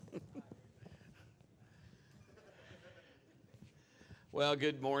Well,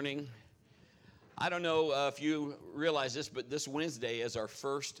 good morning. I don't know if you realize this, but this Wednesday is our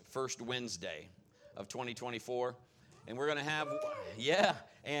first Wednesday of 2024. And we're going to have,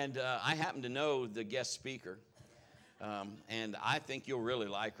 and I happen to know the guest speaker. And I think you'll really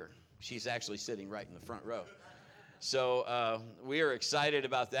like her. She's actually sitting right in the front row. So we are excited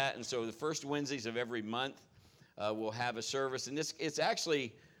about that. And so the first Wednesdays of every month, we'll have a service. And it's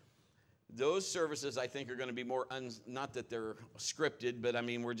actually... those services, I think, are going to be more, not that they're scripted, but I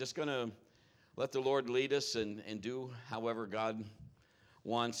mean, we're just going to let the Lord lead us and do however God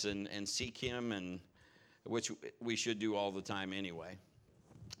wants and seek Him, and which we should do all the time anyway.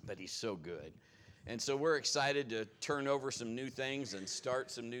 But He's so good. And so we're excited to turn over some new things and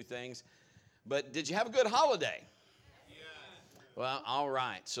start some new things. But did you have a good holiday? Yes. Well, all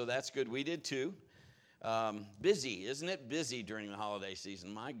right. So that's good. We did too. Busy, isn't it? Busy during the holiday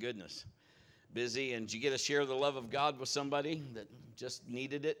season. My goodness. Busy, and did you get to share the love of God with somebody that just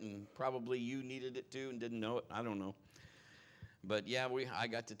needed it, and probably you needed it too and didn't know it? I don't know. But yeah, I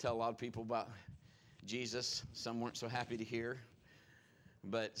got to tell a lot of people about Jesus. Some weren't so happy to hear,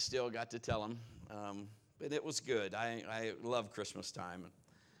 but still got to tell them. But it was good. I love Christmas time.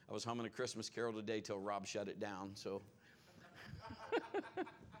 I was humming a Christmas carol today till Rob shut it down, so...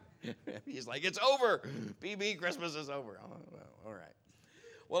 He's like, it's over. PB, Christmas is over. Oh, well, all right.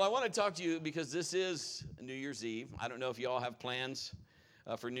 Well, I want to talk to you because this is New Year's Eve. I don't know if you all have plans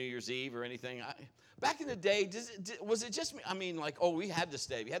for New Year's Eve or anything. Back in the day, was it just me? I mean, like, we had to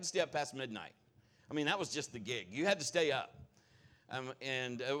stay. We had to stay up past midnight. I mean, that was just the gig. You had to stay up.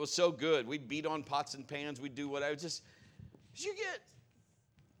 And it was so good. We'd beat on pots and pans. We'd do whatever. It's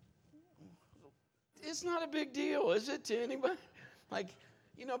not a big deal, is it, to anybody? Like,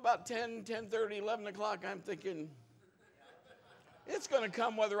 about 10, 10:30, 11 o'clock, I'm thinking, it's going to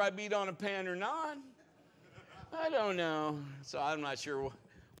come whether I beat on a pan or not. I don't know. So I'm not sure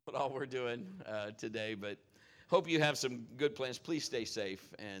what all we're doing today, but hope you have some good plans. Please stay safe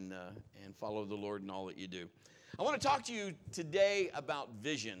and follow the Lord in all that you do. I want to talk to you today about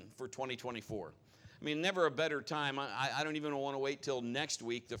vision for 2024. I mean, never a better time. I don't even want to wait till next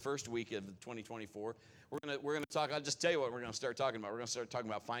week, the first week of 2024. We're gonna talk. I'll just tell you what we're gonna start talking about. We're gonna start talking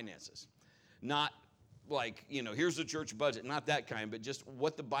about finances, not like here's the church budget, not that kind, but just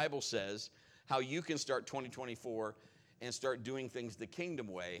what the Bible says, how you can start 2024 and start doing things the kingdom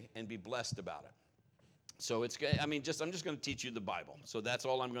way and be blessed about it. So I'm just gonna teach you the Bible. So that's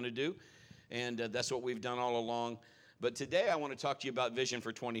all I'm gonna do, and that's what we've done all along. But today I want to talk to you about vision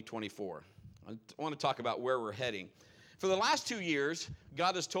for 2024. I want to talk about where we're heading. For the last 2 years,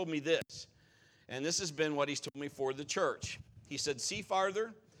 God has told me this. And this has been what He's told me for the church. He said, see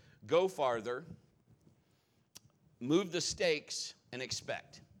farther, go farther, move the stakes, and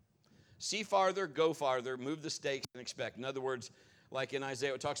expect. See farther, go farther, move the stakes, and expect. In other words, like in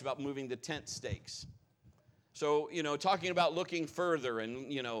Isaiah, it talks about moving the tent stakes. So, talking about looking further, and,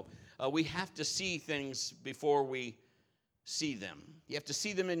 we have to see things before we see them. You have to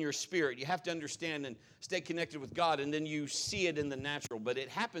see them in your spirit. You have to understand and stay connected with God, and then you see it in the natural, but it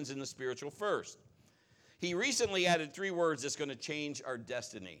happens in the spiritual first. He recently added 3 words that's going to change our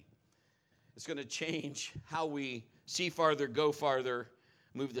destiny. It's going to change how we see farther, go farther,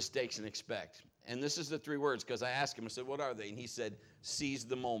 move the stakes, and expect. And this is the 3 words, because I asked him, I said, what are they? And he said, seize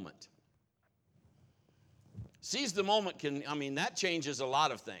the moment. Seize the moment that changes a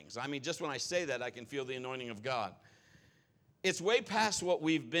lot of things. Just when I say that, I can feel the anointing of God. It's way past what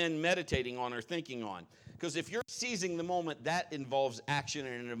we've been meditating on or thinking on. Because if you're seizing the moment, that involves action,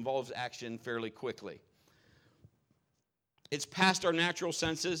 and it involves action fairly quickly. It's past our natural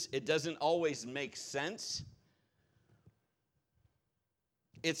senses. It doesn't always make sense.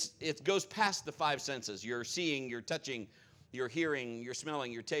 It goes past the 5 senses. You're seeing, you're touching, you're hearing, you're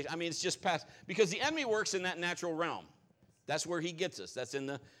smelling, you're tasting. It's just past. Because the enemy works in that natural realm. That's where he gets us. That's in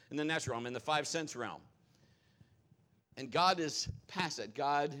the natural realm, in the 5 sense realm. And God is past it.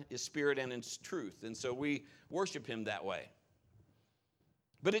 God is spirit and it's truth. And so we worship Him that way.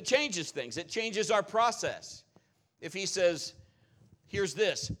 But it changes things. It changes our process. If He says, here's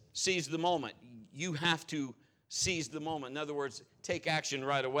this, seize the moment, you have to seize the moment. In other words, take action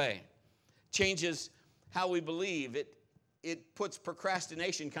right away. Changes how we believe. It puts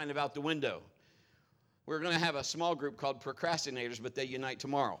procrastination kind of out the window. We're going to have a small group called procrastinators, but they unite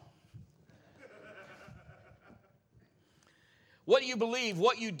tomorrow. What you believe,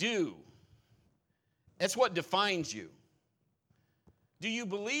 what you do, that's what defines you. Do you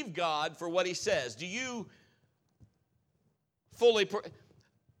believe God for what He says? Do you fully...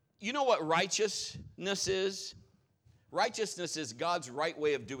 You know what righteousness is? Righteousness is God's right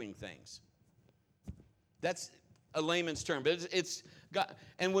way of doing things. That's a layman's term, but it's God,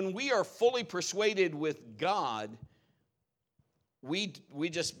 and when we are fully persuaded with God, we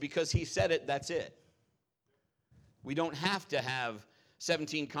just, because he said it, that's it. We don't have to have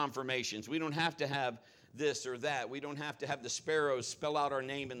 17 confirmations. We don't have to have this or that. We don't have to have the sparrows spell out our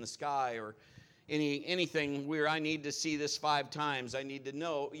name in the sky or anything where I need to see this 5 times. I need to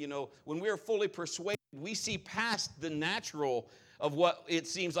know, when we are fully persuaded, we see past the natural of what it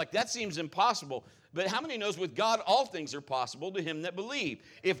seems like. That seems impossible. But how many knows with God all things are possible to him that believe?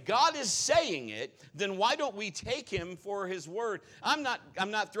 If God is saying it, then why don't we take him for his word? I'm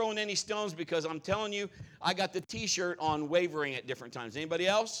not throwing any stones, because I'm telling you, I got the t-shirt on wavering at different times. Anybody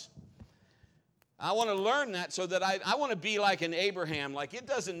else? I want to learn that so that I want to be like an Abraham. Like, it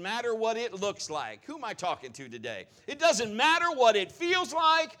doesn't matter what it looks like. Who am I talking to today? It doesn't matter what it feels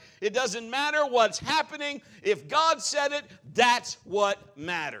like. It doesn't matter what's happening. If God said it, that's what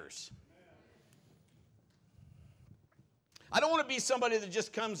matters. I don't want to be somebody that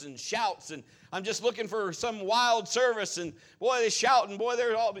just comes and shouts, and I'm just looking for some wild service, and boy, they shout, and boy,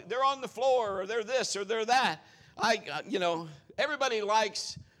 they're on the floor, or they're this, or they're that. Everybody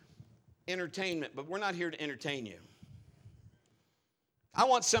likes entertainment, but we're not here to entertain you. I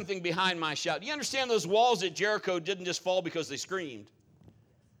want something behind my shout. Do you understand those walls at Jericho didn't just fall because they screamed?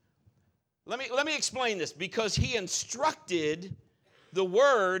 Let me explain this. Because he instructed the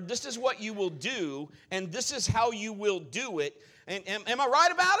word, this is what you will do, and this is how you will do it. And am I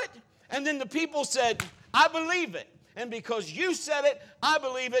right about it? And then the people said, I believe it. And because you said it, I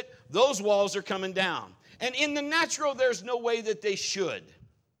believe it. Those walls are coming down. And in the natural, there's no way that they should.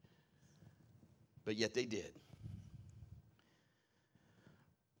 But yet they did.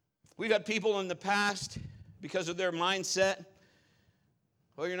 We've had people in the past, because of their mindset,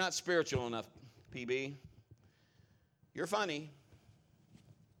 well, you're not spiritual enough, PB. You're funny.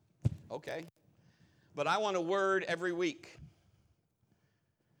 Okay. But I want a word every week.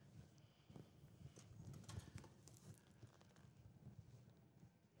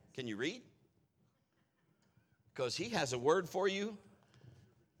 Can you read? Because he has a word for you.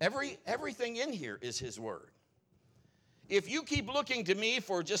 Everything in here is his word. If you keep looking to me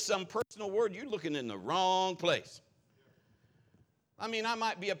for just some personal word, you're looking in the wrong place. I mean, I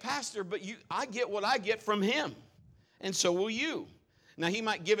might be a pastor, but I get what I get from him. And so will you. Now, he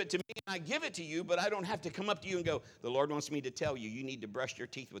might give it to me, and I give it to you, but I don't have to come up to you and go, the Lord wants me to tell you, you need to brush your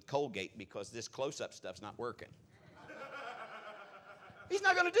teeth with Colgate because this close-up stuff's not working. He's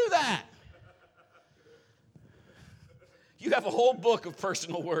not going to do that. You have a whole book of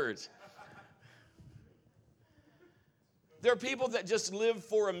personal words. There are people that just live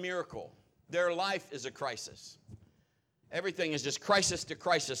for a miracle. Their life is a crisis. Everything is just crisis to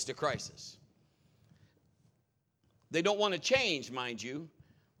crisis to crisis. They don't want to change, mind you.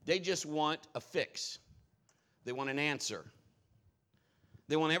 They just want a fix. They want an answer.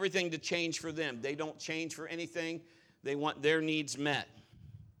 They want everything to change for them. They don't change for anything. They want their needs met.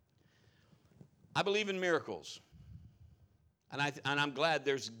 I believe in miracles. And I'm glad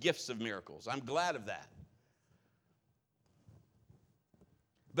there's gifts of miracles. I'm glad of that.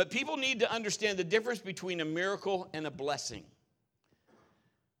 But people need to understand the difference between a miracle and a blessing.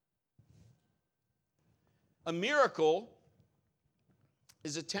 A miracle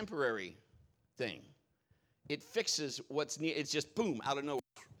is a temporary thing. It fixes what's needed. It's just boom, out of nowhere.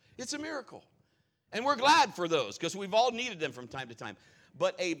 It's a miracle. And we're glad for those because we've all needed them from time to time.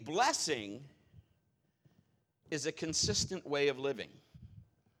 But a blessing is a consistent way of living.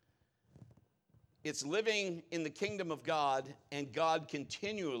 It's living in the kingdom of God and God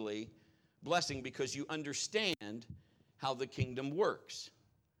continually blessing because you understand how the kingdom works.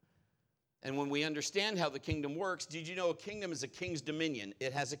 And when we understand how the kingdom works, did you know a kingdom is a king's dominion?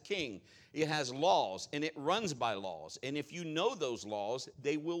 It has a king. It has laws, and it runs by laws. And if you know those laws,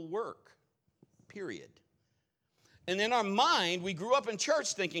 they will work, period. And in our mind, we grew up in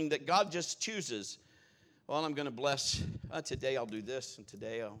church thinking that God just chooses, well, I'm going to bless, today I'll do this, and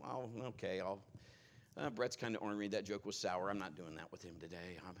today Brett's kind of ornery. That joke was sour. I'm not doing that with him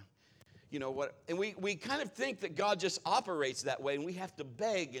today. You know what? And we kind of think that God just operates that way, and we have to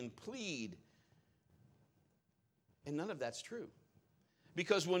beg and plead. And none of that's true.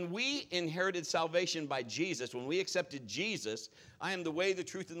 Because when we inherited salvation by Jesus, when we accepted Jesus, I am the way, the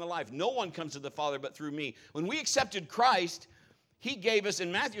truth, and the life. No one comes to the Father but through me. When we accepted Christ, he gave us,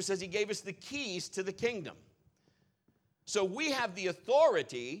 and Matthew says he gave us the keys to the kingdom. So we have the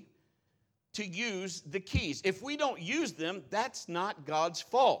authority to use the keys. If we don't use them, that's not God's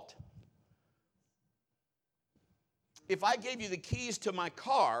fault. If I gave you the keys to my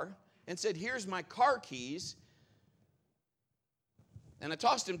car and said, here's my car keys, and I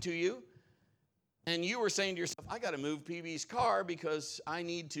tossed them to you, and you were saying to yourself, I got to move PB's car because I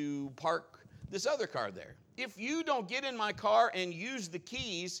need to park this other car there. If you don't get in my car and use the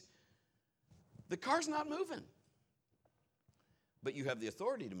keys, the car's not moving. But you have the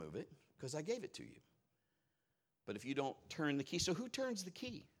authority to move it because I gave it to you. But if you don't turn the key, so who turns the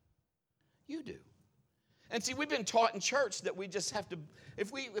key? You do. And see, we've been taught in church that we just have to,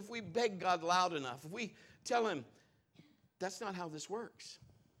 if we beg God loud enough, if we tell him, that's not how this works.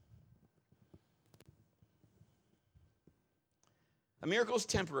 A miracle is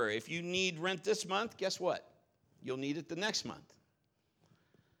temporary. If you need rent this month, guess what? You'll need it the next month.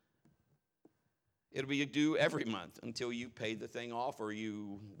 It'll be due every month until you pay the thing off or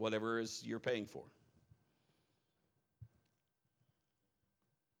whatever is you're paying for.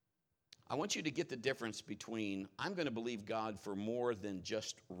 I want you to get the difference between I'm going to believe God for more than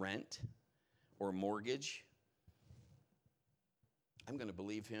just rent or mortgage. I'm going to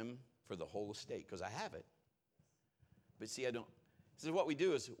believe him for the whole estate because I have it. But see, I don't. So what we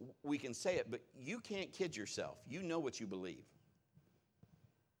do is we can say it, but you can't kid yourself. You know what you believe.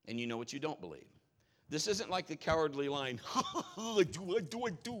 And you know what you don't believe. This isn't like the cowardly line,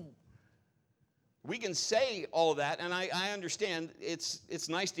 do. We can say all that, and I understand it's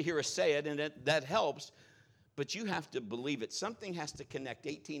nice to hear us say it, and that helps, but you have to believe it. Something has to connect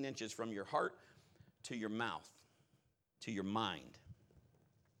 18 inches from your heart to your mouth, to your mind.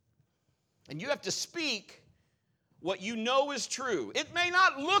 And you have to speak what you know is true. It may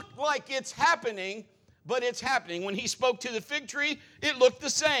not look like it's happening, but it's happening. When he spoke to the fig tree, it looked the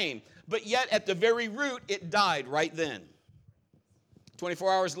same, but yet at the very root, it died right then.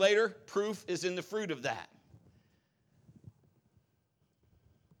 24 hours later, proof is in the fruit of that.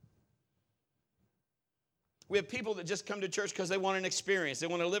 We have people that just come to church because they want an experience. They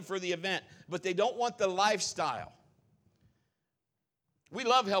want to live for the event, but they don't want the lifestyle. We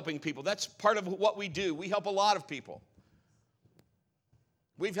love helping people. That's part of what we do. We help a lot of people.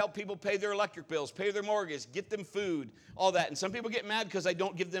 We've helped people pay their electric bills, pay their mortgage, get them food, all that. And some people get mad because I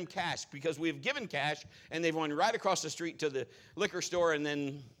don't give them cash because we have given cash and they've run right across the street to the liquor store and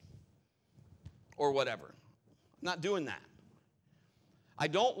then, or whatever. I'm not doing that. I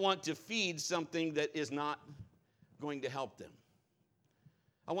don't want to feed something that is not going to help them.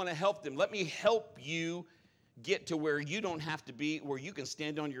 I want to help them. Let me help you get to where you don't have to be, where you can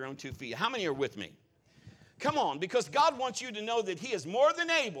stand on your own 2 feet. How many are with me? Come on, because God wants you to know that he is more than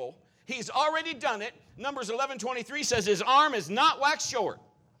able. He's already done it. Numbers 11:23 says his arm is not waxed short.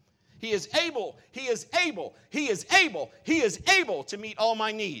 He is able, he is able, he is able, he is able to meet all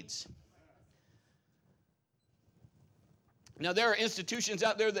my needs. Now, there are institutions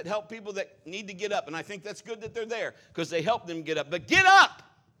out there that help people that need to get up, and I think that's good that they're there because they help them get up. But get up!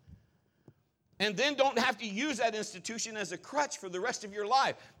 And then don't have to use that institution as a crutch for the rest of your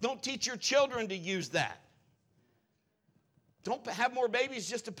life. Don't teach your children to use that. Don't have more babies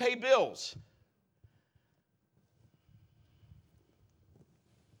just to pay bills.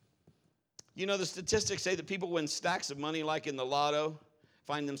 You know, the statistics say that people win stacks of money like in the lotto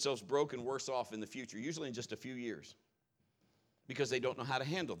find themselves broke and worse off in the future, usually in just a few years, because they don't know how to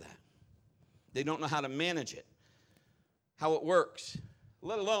handle that. They don't know how to manage it, how it works,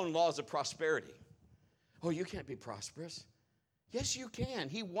 let alone laws of prosperity. Oh, you can't be prosperous. Yes, you can.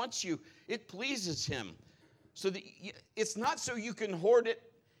 He wants you. It pleases him. So that it's not so you can hoard it,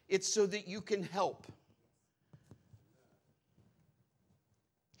 it's so that you can help.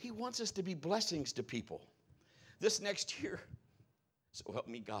 He wants us to be blessings to people. This next year, so help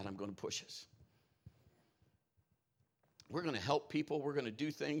me God, I'm going to push us. We're going to help people. We're going to do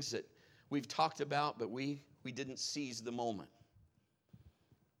things that we've talked about, but we didn't seize the moment.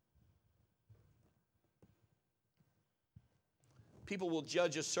 People will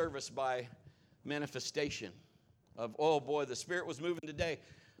judge a service by manifestation of, oh boy, the Spirit was moving today.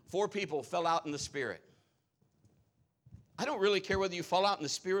 4 people fell out in the Spirit. I don't really care whether you fall out in the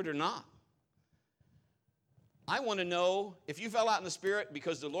Spirit or not. I want to know if you fell out in the Spirit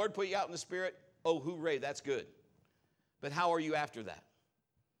because the Lord put you out in the Spirit, oh, hooray, that's good. But how are you after that?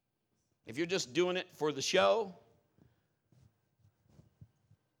 If you're just doing it for the show,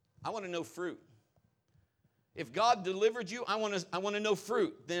 I want to know fruit. If God delivered you, I want to know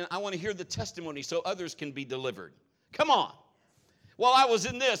fruit. Then I want to hear the testimony so others can be delivered. Come on. Well, I was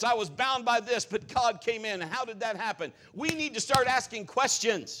in this. I was bound by this, but God came in. How did that happen? We need to start asking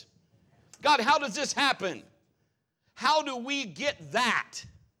questions. God, how does this happen? How do we get that?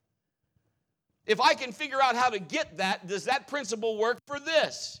 If I can figure out how to get that, does that principle work for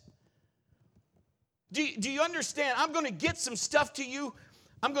this? Do you understand? I'm going to get some stuff to you.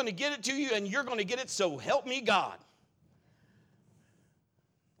 I'm going to get it to you, and you're going to get it, so help me God.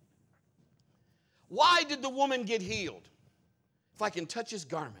 Why did the woman get healed? If I can touch his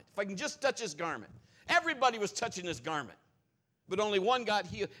garment. If I can just touch his garment. Everybody was touching his garment. But only one got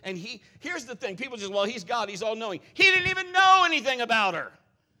healed. And here's the thing. People just, well, he's God. He's all-knowing. He didn't even know anything about her.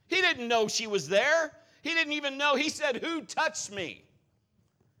 He didn't know she was there. He didn't even know. He said, who touched me?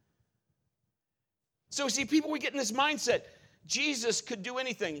 So see, people, we get in this mindset. Jesus could do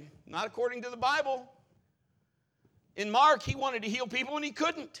anything. Not according to the Bible. In Mark, he wanted to heal people and he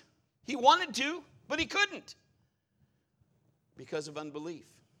couldn't. He wanted to, but he couldn't. Because of unbelief.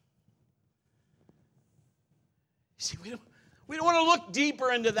 See, we don't want to look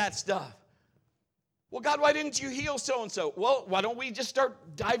deeper into that stuff. Well, God, why didn't you heal so-and-so? Well, why don't we just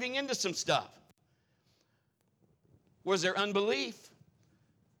start diving into some stuff? Was there unbelief?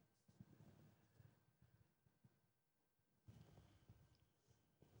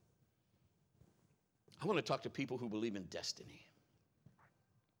 I want to talk to people who believe in destiny.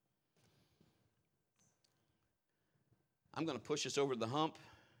 I'm going to push us over the hump.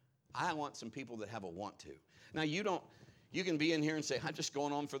 I want some people that have a want to. Now, you can be in here and say, I'm just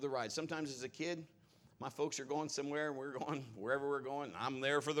going on for the ride. Sometimes as a kid, my folks are going somewhere, and we're going wherever we're going. I'm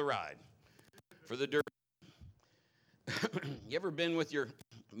there for the ride, for the dirt. You ever been with your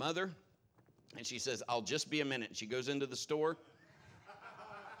mother, and she says, I'll just be a minute. And she goes into the store.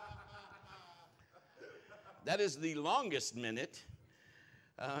 That is the longest minute,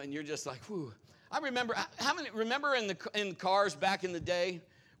 and you're just like, whew. I remember, remember in cars back in the day,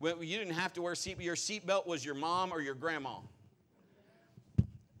 when you didn't have to wear seatbelt, your seatbelt was your mom or your grandma.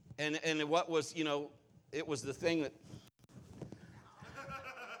 And what was, it was the thing that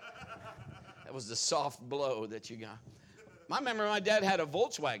was the soft blow that you got. I remember my dad had a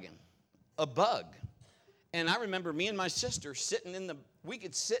Volkswagen, a Bug. And I remember me and my sister we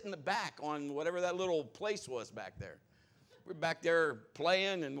could sit in the back on whatever that little place was back there. We're back there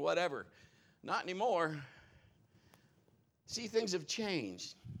playing and whatever. Not anymore. See, things have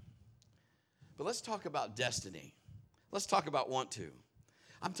changed. But let's talk about destiny. Let's talk about want to.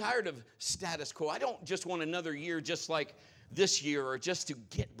 I'm tired of status quo. I don't just want another year just like this year or just to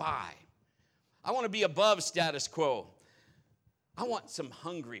get by. I want to be above status quo. I want some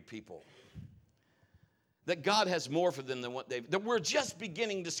hungry people. That God has more for them than that we're just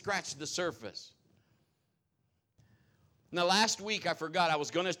beginning to scratch the surface. Now, last week, I forgot. I was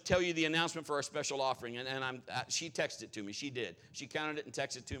going to tell you the announcement for our special offering, and she texted it to me. She did. She counted it and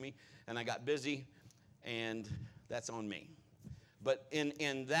texted it to me, and I got busy, and that's on me. But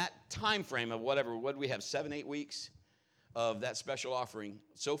in that time frame of what do we have, 7-8 weeks of that special offering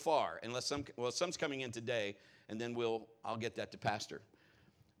so far, some's coming in today, and then I'll get that to Pastor.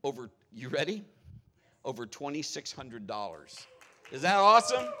 You ready? Over $2,600. Is that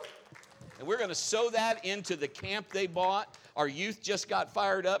awesome? And we're going to sow that into the camp they bought. Our youth just got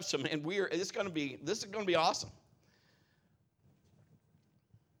fired up. This is going to be awesome.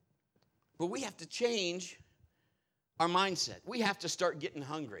 But we have to change our mindset. We have to start getting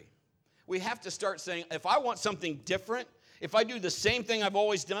hungry. We have to start saying, if I want something different, if I do the same thing I've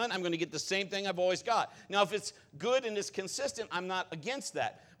always done, I'm going to get the same thing I've always got. Now, if it's good and it's consistent, I'm not against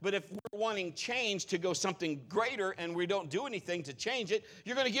that. But if we're wanting change to go something greater and we don't do anything to change it,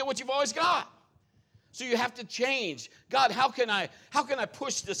 you're going to get what you've always got. So you have to change. God, how can I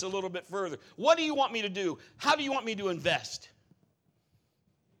push this a little bit further? What do you want me to do? How do you want me to invest?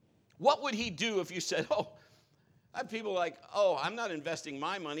 What would he do if you said, I have people like, I'm not investing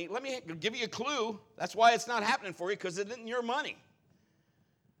my money. Let me give you a clue. That's why it's not happening for you, because it isn't your money.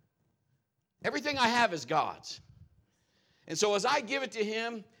 Everything I have is God's. And so as I give it to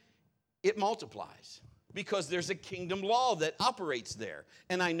him, it multiplies because there's a kingdom law that operates there.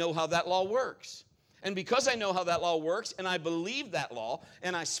 And I know how that law works. And because I know how that law works and I believe that law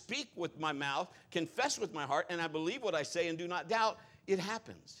and I speak with my mouth, confess with my heart, and I believe what I say and do not doubt, it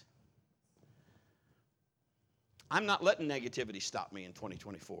happens. I'm not letting negativity stop me in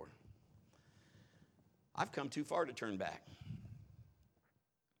 2024. I've come too far to turn back.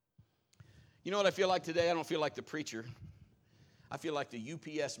 You know what I feel like today? I don't feel like the preacher. I feel like the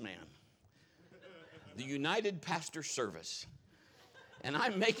UPS man, the United Pastor Service. And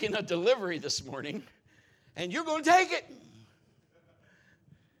I'm making a delivery this morning, and you're going to take it.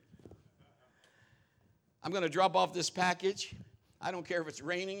 I'm going to drop off this package. I don't care if it's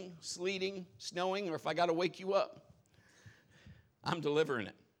raining, sleeting, snowing, or if I got to wake you up. I'm delivering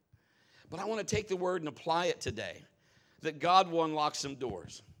it. But I want to take the word and apply it today, that God will unlock some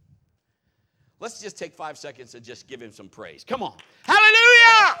doors. Let's just take 5 seconds and just give him some praise. Come on.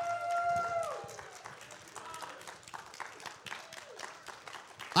 Hallelujah!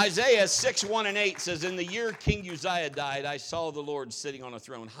 Isaiah 6:1-8 says, in the year King Uzziah died, I saw the Lord sitting on a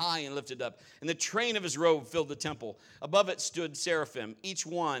throne, high and lifted up, and the train of his robe filled the temple. Above it stood seraphim. Each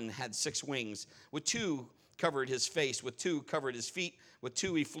one had 6 wings. With 2 covered his face, with 2 covered his feet, with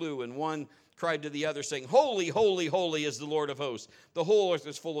 2 he flew, and one cried to the other, saying, Holy, holy, holy is the Lord of hosts. The whole earth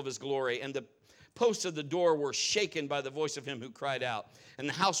is full of his glory. And the posts of the door were shaken by the voice of him who cried out, and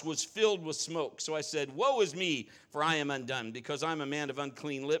the house was filled with smoke. So I said, Woe is me, for I am undone, because I am a man of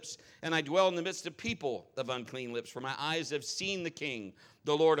unclean lips, and I dwell in the midst of people of unclean lips, for my eyes have seen the King,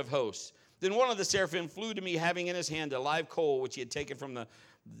 the Lord of hosts. Then one of the seraphim flew to me, having in his hand a live coal, which he had taken from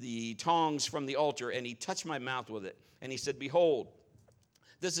the tongs from the altar, and he touched my mouth with it. And he said, Behold,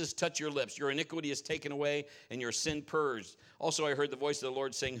 this is touch your lips. Your iniquity is taken away, and your sin purged. Also I heard the voice of the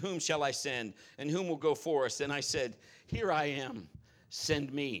Lord saying, Whom shall I send, and whom will go for us? And I said, Here I am,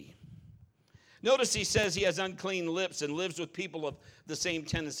 send me. Notice he says he has unclean lips and lives with people of the same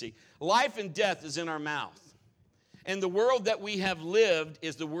tendency. Life and death is in our mouth. And the world that we have lived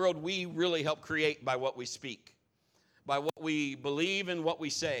is the world we really help create by what we speak, by what we believe and what we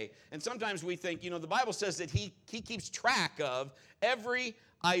say. And sometimes we think, the Bible says that he keeps track of every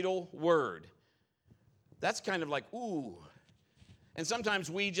idle word. That's kind of like, ooh. And sometimes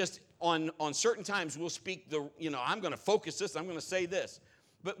we just, on certain times, we'll speak I'm going to focus this, I'm going to say this.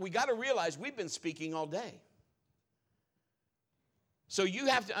 But we got to realize we've been speaking all day. So you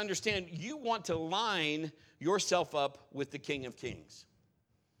have to understand, you want to line yourself up with the King of Kings.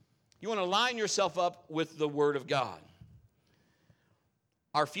 You want to line yourself up with the Word of God.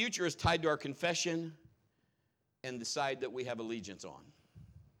 Our future is tied to our confession and the side that we have allegiance on.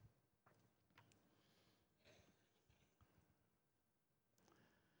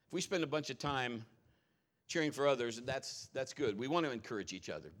 If we spend a bunch of time cheering for others, that's good. We want to encourage each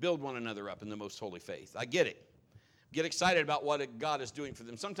other, build one another up in the most holy faith. I get it. Get excited about what God is doing for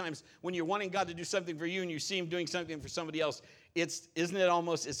them. Sometimes when you're wanting God to do something for you and you see him doing something for somebody else, it's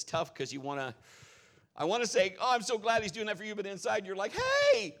tough because I want to say, oh, I'm so glad he's doing that for you, but inside you're like,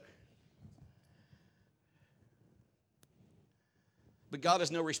 hey! But God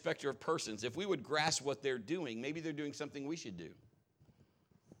is no respecter of persons. If we would grasp what they're doing, maybe they're doing something we should do.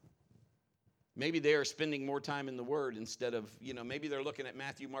 Maybe they are spending more time in the Word instead of, maybe they're looking at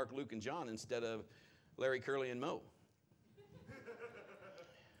Matthew, Mark, Luke, and John instead of Larry, Curly, and Moe.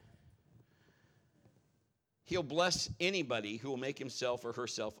 He'll bless anybody who will make himself or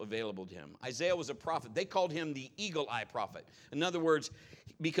herself available to him. Isaiah was a prophet. They called him the eagle eye prophet. In other words,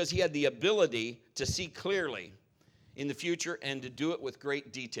 because he had the ability to see clearly in the future and to do it with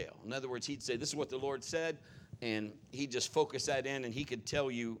great detail. In other words, he'd say, this is what the Lord said, and he'd just focus that in, and he could tell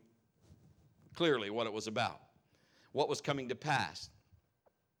you clearly what it was about, what was coming to pass.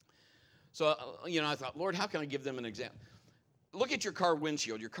 So, I thought, Lord, how can I give them an example? Look at your car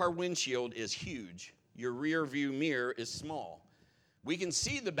windshield. Your car windshield is huge. Your rear view mirror is small. We can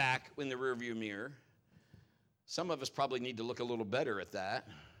see the back in the rear view mirror. Some of us probably need to look a little better at that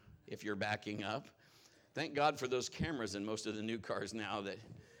if you're backing up. Thank God for those cameras in most of the new cars now that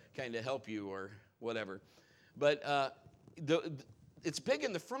kind of help you or whatever. But it's big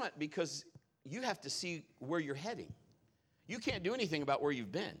in the front because you have to see where you're heading. You can't do anything about where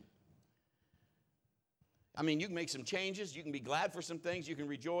you've been. I mean, you can make some changes. You can be glad for some things. You can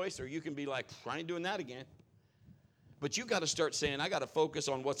rejoice, or you can be like, I ain't doing that again. But you got to start saying, I got to focus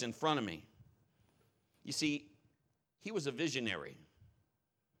on what's in front of me. You see, he was a visionary.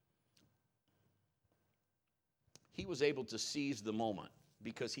 He was able to seize the moment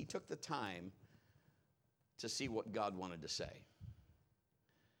because he took the time to see what God wanted to say.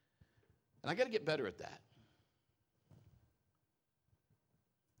 And I got to get better at that.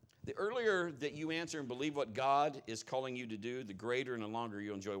 The earlier that you answer and believe what God is calling you to do, the greater and the longer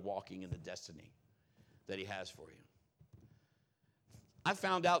you'll enjoy walking in the destiny that he has for you. I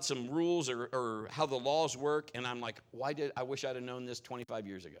found out some rules or how the laws work, and I'm like, I wish I'd have known this 25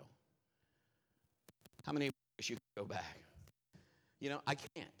 years ago. How many wish you could go back? I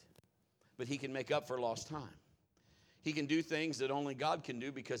can't. But he can make up for lost time. He can do things that only God can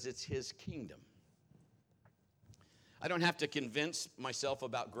do because it's his kingdom. I don't have to convince myself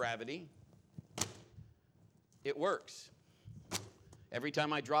about gravity. It works. Every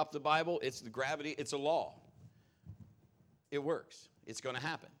time I drop the Bible, it's the gravity, it's a law. It works. It's going to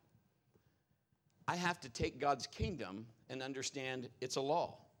happen. I have to take God's kingdom and understand it's a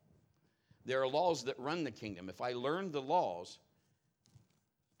law. There are laws that run the kingdom. If I learn the laws,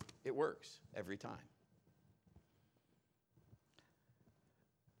 it works every time.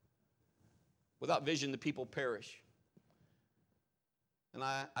 Without vision, the people perish. And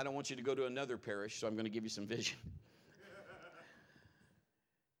I don't want you to go to another parish, so I'm going to give you some vision.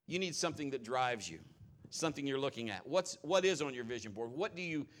 You need something that drives you, something you're looking at. What is on your vision board? What do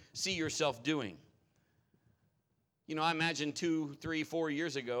you see yourself doing? You know, I imagine 2, 3, 4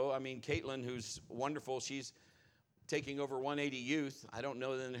 years ago, Caitlin, who's wonderful, she's taking over 180 Youth. I don't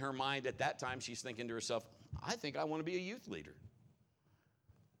know that in her mind at that time she's thinking to herself, I think I want to be a youth leader.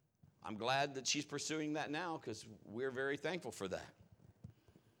 I'm glad that she's pursuing that now because we're very thankful for that.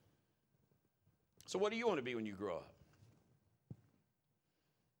 So what do you want to be when you grow up?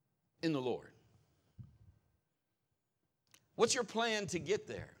 In the Lord. What's your plan to get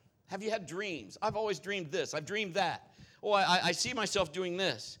there? Have you had dreams? I've always dreamed this. I've dreamed that. Oh, I see myself doing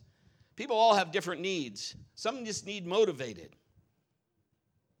this. People all have different needs. Some just need motivated.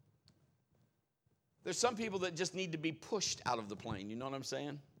 There's some people that just need to be pushed out of the plane. You know what I'm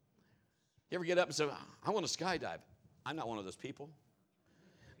saying? You ever get up and say, I want to skydive? I'm not one of those people.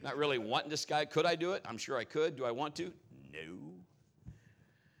 Not really wanting to sky. Could I do it? I'm sure I could. Do I want to? No.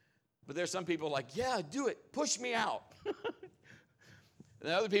 But there's some people like, yeah, do it. Push me out.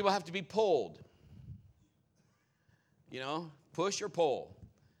 And other people have to be pulled. You know, push or pull.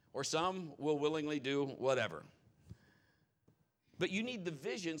 Or some will willingly do whatever. But you need the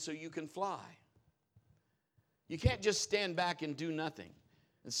vision so you can fly. You can't just stand back and do nothing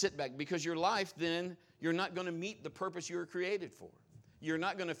and sit back, because your life then, you're not going to meet the purpose you were created for. You're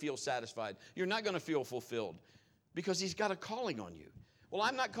not going to feel satisfied. You're not going to feel fulfilled because he's got a calling on you. Well,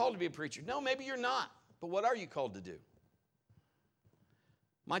 I'm not called to be a preacher. No, maybe you're not. But what are you called to do?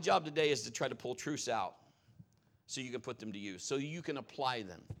 My job today is to try to pull truths out so you can put them to use, so you can apply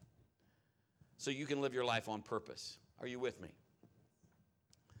them, so you can live your life on purpose. Are you with me?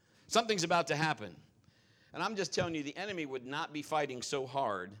 Something's about to happen. And I'm just telling you, the enemy would not be fighting so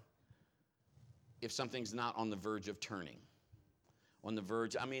hard if something's not on the verge of turning. On the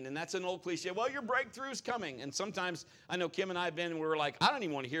verge, and that's an old cliche. Well, your breakthrough's coming. And sometimes, I know Kim and I have been, and we're like, I don't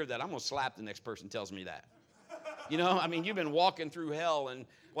even want to hear that. I'm going to slap the next person who tells me that. You know, you've been walking through hell, and,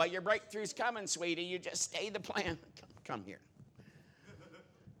 well, your breakthrough's coming, sweetie. You just stay the plan. Come here.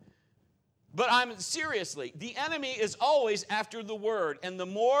 But seriously, the enemy is always after the word. And the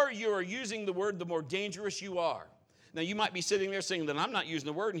more you are using the word, the more dangerous you are. Now, you might be sitting there saying that I'm not using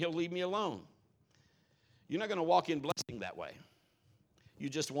the word and he'll leave me alone. You're not going to walk in blessing that way. You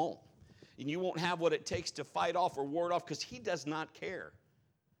just won't. And you won't have what it takes to fight off or ward off, because he does not care.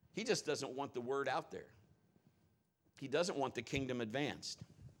 He just doesn't want the word out there. He doesn't want the kingdom advanced.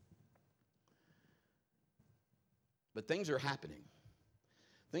 But things are happening.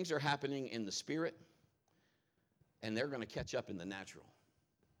 Things are happening in the spirit, and they're going to catch up in the natural.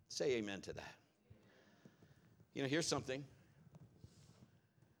 Say amen to that. You know, here's something.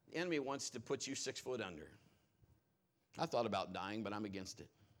 The enemy wants to put you 6 foot under. I thought about dying, but I'm against it.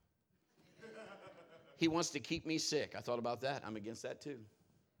 He wants to keep me sick. I thought about that. I'm against that too.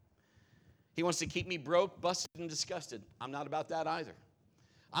 He wants to keep me broke, busted, and disgusted. I'm not about that either.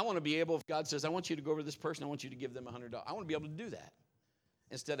 I want to be able, if God says, I want you to go over to this person, I want you to give them $100. I want to be able to do that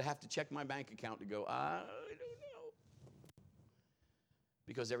instead of have to check my bank account to go, I don't know.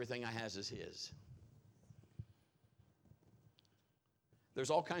 Because everything I has is his. There's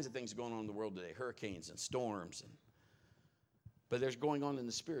all kinds of things going on in the world today, hurricanes and storms, but there's going on in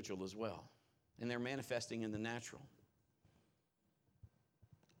the spiritual as well, and they're manifesting in the natural.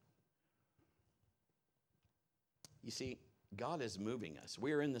 You see, God is moving us.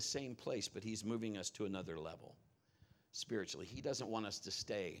 We're in the same place, but he's moving us to another level spiritually. He doesn't want us to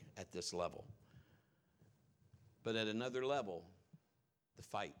stay at this level. But at another level, the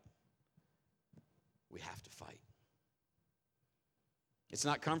fight. We have to fight. It's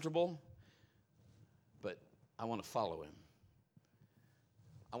not comfortable, but I want to follow him.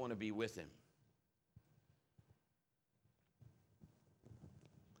 I want to be with him.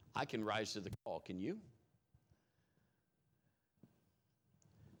 I can rise to the call. Can you?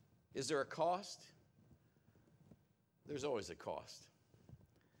 Is there a cost? There's always a cost.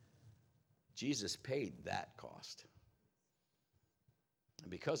 Jesus paid that cost. And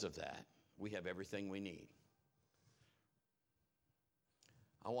because of that, we have everything we need.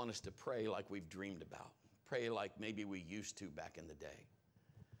 I want us to pray like we've dreamed about. Pray like maybe we used to back in the day.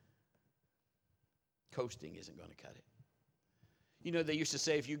 Coasting isn't going to cut it. You know, they used to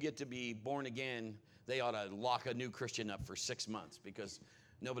say if you get to be born again, they ought to lock a new Christian up for 6 months because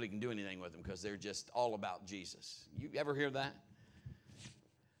nobody can do anything with them because they're just all about Jesus. You ever hear that?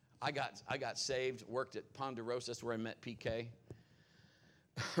 I got saved, worked at Ponderosa. That's where I met PK.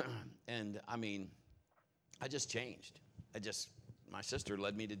 And, I just changed. My sister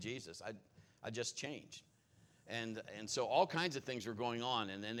led me to Jesus. I just changed. And so all kinds of things were going on.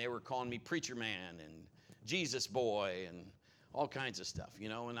 And then they were calling me preacher man and Jesus boy and all kinds of stuff,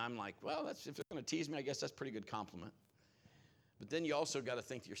 and I'm like, well, if they're going to tease me, I guess that's a pretty good compliment. But then you also got to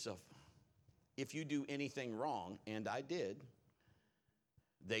think to yourself, if you do anything wrong, and I did,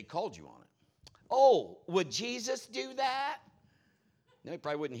 they called you on it. Oh, would Jesus do that? No, he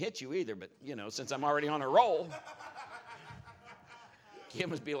probably wouldn't hit you either, but, since I'm already on a roll, Kim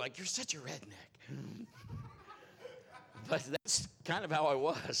would be like, you're such a redneck. But that's kind of how I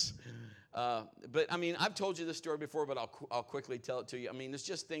was. But, I've told you this story before, but I'll quickly tell it to you. It's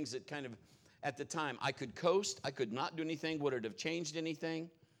just things that kind of, at the time, I could coast. I could not do anything. Would it have changed anything?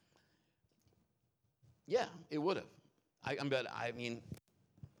 Yeah, it would have.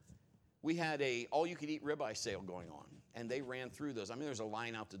 We had a all-you-could-eat ribeye sale going on, and they ran through those. There's a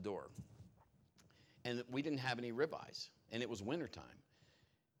line out the door. And we didn't have any ribeyes, and it was wintertime.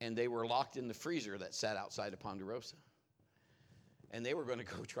 And they were locked in the freezer that sat outside of Ponderosa. And they were going to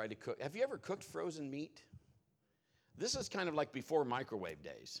go try to cook. Have you ever cooked frozen meat? This is kind of like before microwave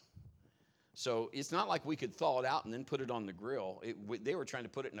days. So it's not like we could thaw it out and then put it on the grill. They were trying to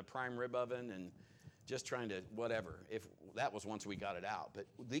put it in a prime rib oven and just trying to whatever. If that was once we got it out. But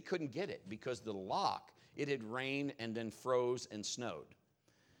they couldn't get it because the lock, it had rained and then froze and snowed.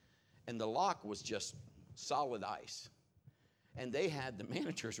 And the lock was just solid ice. And the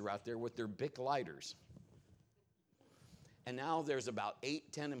managers were out there with their Bic lighters. And now there's about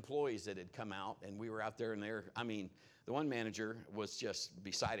 8-10 employees that had come out, and we were out there, and the one manager was just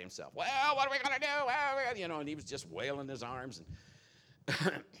beside himself. Well, what are we going to do? Well, and he was just wailing his arms.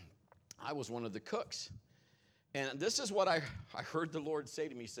 And I was one of the cooks. And this is what I heard the Lord say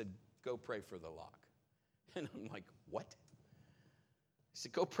to me. He said, go pray for the lock. And I'm like, what? He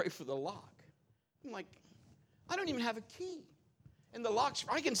said, go pray for the lock. I'm like, I don't even have a key. And the locks,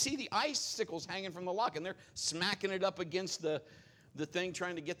 I can see the icicles hanging from the lock, and they're smacking it up against the thing,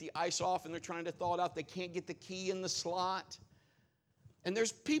 trying to get the ice off, and they're trying to thaw it out. They can't get the key in the slot. And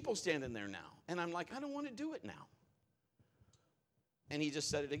there's people standing there now. And I'm like, I don't want to do it now. And he just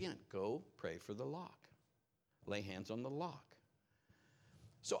said it again. Go pray for the lock. Lay hands on the lock.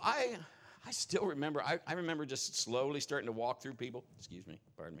 So I still remember, I remember just slowly starting to walk through people. Excuse me.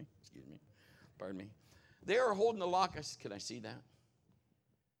 They were holding the lock. I said, can I see that?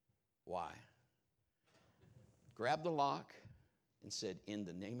 Why? Grabbed the lock and said, in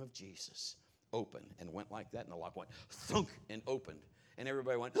the name of Jesus, open. And went like that, and the lock went thunk and opened. And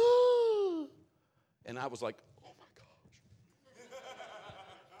everybody went, oh! And I was like, oh my gosh.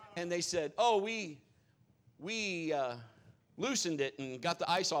 And they said, oh, we loosened it and got the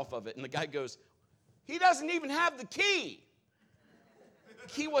ice off of it. And the guy goes, he doesn't even have the key. The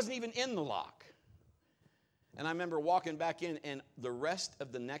key wasn't even in the lock. And I remember walking back in, and the rest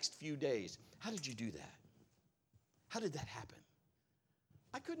of the next few days, how did you do that? How did that happen?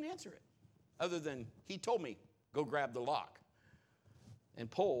 I couldn't answer it, other than he told me, go grab the lock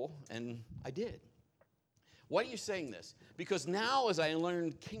and pull, and I did. Why are you saying this? Because now as I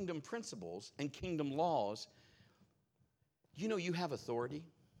learned kingdom principles and kingdom laws, you have authority.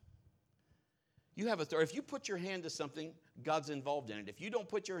 You have authority. If you put your hand to something, God's involved in it. If you don't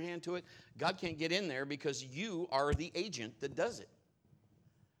put your hand to it, God can't get in there because you are the agent that does it.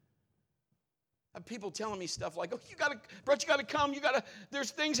 I have people telling me stuff like, oh, Brett, you got to come.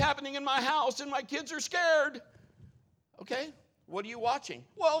 There's things happening in my house and my kids are scared. Okay, what are you watching?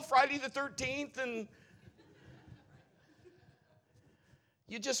 Well, Friday the 13th, and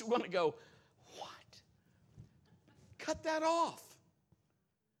you just want to go, what? Cut that off.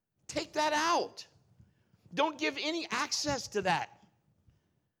 Take that out. Don't give any access to that.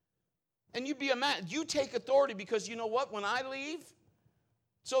 And you'd be a man. You take authority because you know what? When I leave,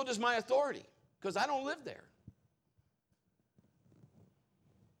 so does my authority because I don't live there.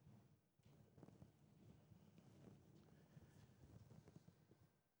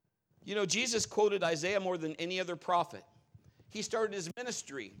 Jesus quoted Isaiah more than any other prophet. He started his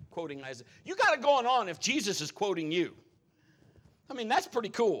ministry quoting Isaiah. You got it going on if Jesus is quoting you. That's pretty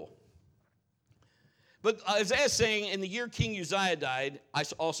cool. But Isaiah is saying, in the year King Uzziah died, I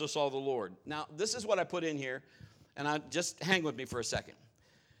also saw the Lord. Now, this is what I put in here, and just hang with me for a second.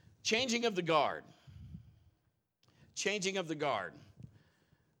 Changing of the guard. Changing of the guard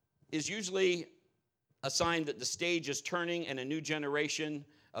is usually a sign that the stage is turning and a new generation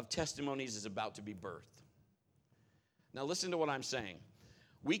of testimonies is about to be birthed. Now, listen to what I'm saying.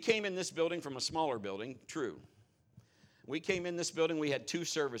 We came in this building from a smaller building, true. We came in this building, we had 2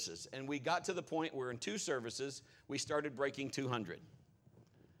 services, and we got to the point where in 2 services, we started breaking 200.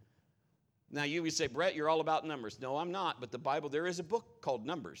 Now, you would say, Brett, you're all about numbers. No, I'm not, but the Bible, there is a book called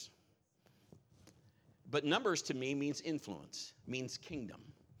Numbers. But numbers to me means influence, means kingdom,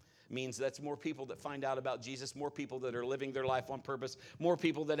 means that's more people that find out about Jesus, more people that are living their life on purpose, more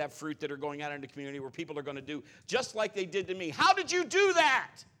people that have fruit that are going out into the community where people are going to do just like they did to me. How did you do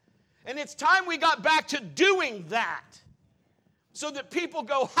that? And it's time we got back to doing that so that people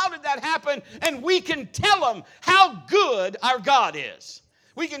go, how did that happen? And we can tell them how good our God is.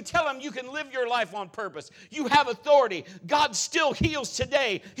 We can tell them you can live your life on purpose. You have authority. God still heals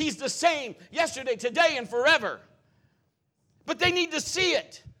today. He's the same yesterday, today, and forever. But they need to see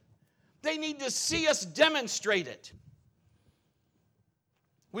it. They need to see us demonstrate it.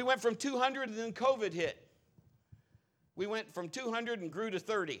 We went from 200 and then COVID hit. We went from 200 and grew to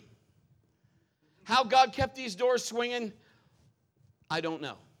 30. How God kept these doors swinging, I don't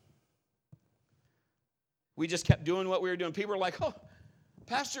know. We just kept doing what we were doing. People were like, oh,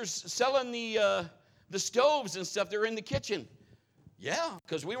 Pastor's selling the stoves and stuff. They're in the kitchen. Yeah,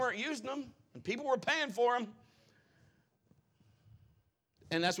 because we weren't using them, and people were paying for them.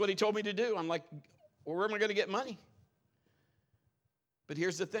 And that's what he told me to do. I'm like, well, where am I going to get money? But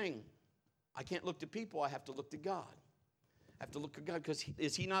here's the thing. I can't look to people. I have to look to God. I have to look to God because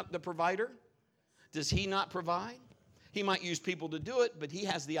is he not the provider? Does he not provide? He might use people to do it, but he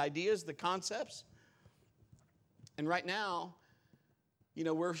has the ideas, the concepts. And right now, you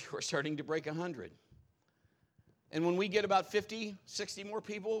know, we're starting to break 100. And when we get about 50, 60 more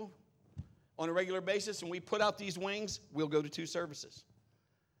people on a regular basis and we put out these wings, we'll go to 2 services.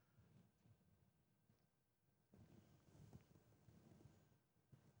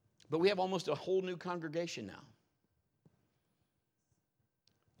 But we have almost a whole new congregation now.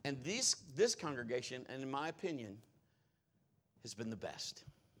 And this congregation, and in my opinion, has been the best.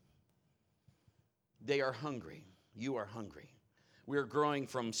 They are hungry. You are hungry. We are growing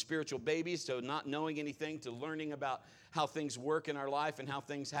from spiritual babies to not knowing anything to learning about how things work in our life and how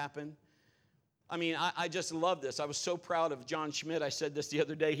things happen. I mean, I just love this. I was so proud of John Schmidt. I said this the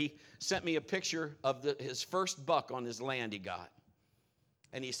other day. He sent me a picture of his first buck on his land he got.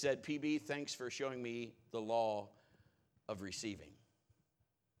 And he said, PB, thanks for showing me the law of receiving.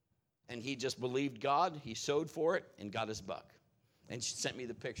 And he just believed God. He sowed for it and got his buck. And she sent me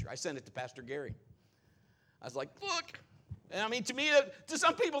the picture. I sent it to Pastor Gary. I was like, look. And I mean, to me, to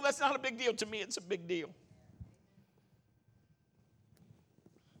some people, that's not a big deal. To me, it's a big deal.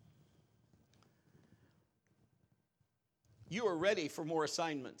 You are ready for more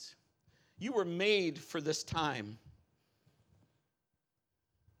assignments. You were made for this time.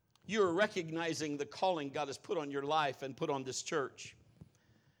 You are recognizing the calling God has put on your life and put on this church.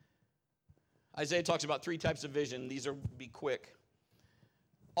 Isaiah talks about 3 types of vision. These will be quick.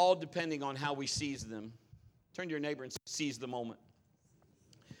 All depending on how we seize them. Turn to your neighbor and seize the moment.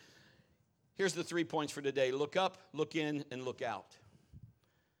 Here's the 3 points for today. Look up, look in, and look out.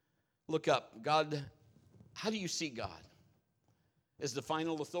 Look up. God, how do you see God? Is the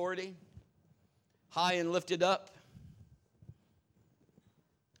final authority? High and lifted up?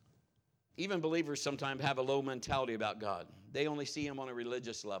 Even believers sometimes have a low mentality about God. They only see him on a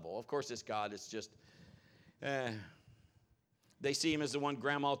religious level. Of course, it's God. It's just, they see him as the one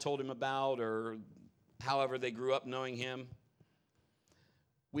grandma told him about, or however they grew up knowing him.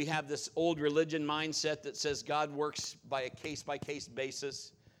 We have this old religion mindset that says God works by a case-by-case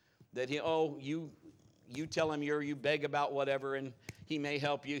basis. That you tell him you beg about whatever, and he may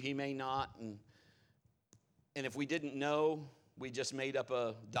help you, he may not. And if we didn't know, we just made up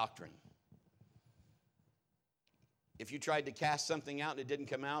a doctrine. If you tried to cast something out and it didn't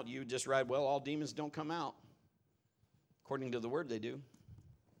come out, you just write, well, all demons don't come out. According to the word, they do.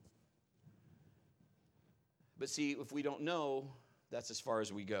 But see, if we don't know, that's as far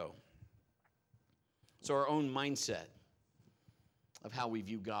as we go. So our own mindset of how we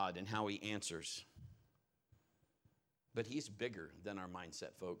view God and how he answers. But he's bigger than our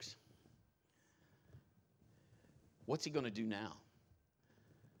mindset, folks. What's he going to do now?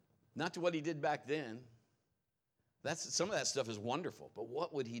 Not to what he did back then. Some of that stuff is wonderful, but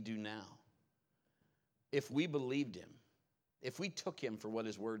what would he do now? If we believed him, if we took him for what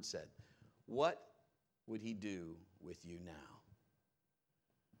his word said, what would he do with you now?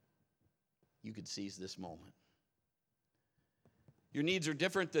 You could seize this moment. Your needs are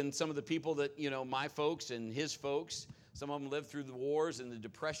different than some of the people that, my folks and his folks. Some of them lived through the wars and the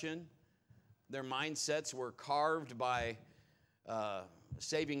Depression. Their mindsets were carved by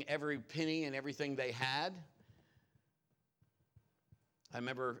saving every penny and everything they had. I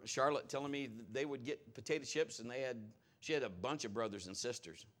remember Charlotte telling me they would get potato chips, and she had a bunch of brothers and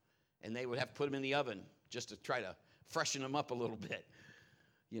sisters, and they would have to put them in the oven just to try to freshen them up a little bit.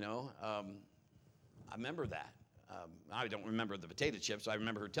 I remember that. I don't remember the potato chips. I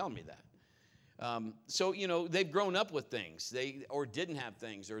remember her telling me that. So, they've grown up with things, or didn't have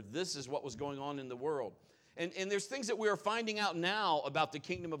things, or this is what was going on in the world. And there's things that we are finding out now about the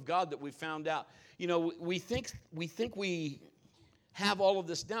kingdom of God that we found out. We think we have all of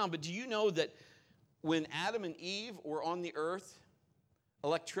this down, but do you know that when Adam and Eve were on the earth,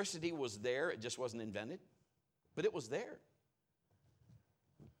 electricity was there, it just wasn't invented, but it was there.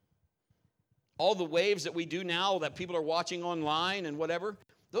 All the waves that we do now that people are watching online and whatever,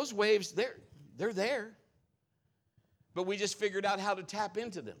 those waves, they're there. But we just figured out how to tap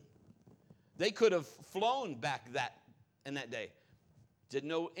into them. They could have flown back in that day. Didn't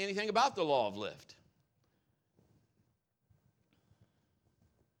know anything about the law of lift.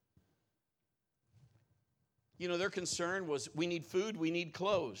 Their concern was we need food, we need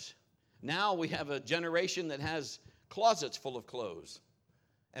clothes. Now we have a generation that has closets full of clothes,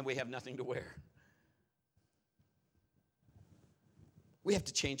 and we have nothing to wear. We have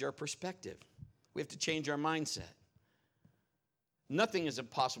to change our perspective. We have to change our mindset. Nothing is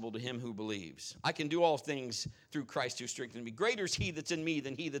impossible to him who believes. I can do all things through Christ who strengthens me. Greater is he that's in me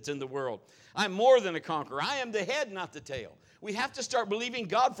than he that's in the world. I'm more than a conqueror. I am the head, not the tail. We have to start believing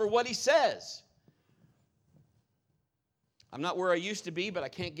God for what he says. I'm not where I used to be, but I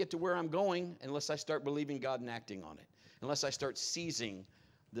can't get to where I'm going unless I start believing God and acting on it, unless I start seizing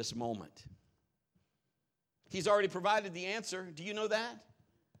this moment. He's already provided the answer. Do you know that?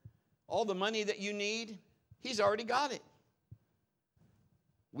 All the money that you need, he's already got it.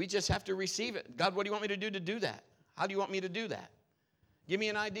 We just have to receive it. God, what do you want me to do that? How do you want me to do that? Give me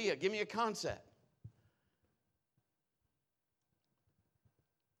an idea. Give me a concept.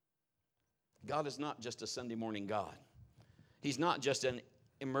 God is not just a Sunday morning God. He's not just an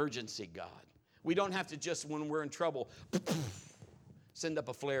emergency God. We don't have to just, when we're in trouble, send up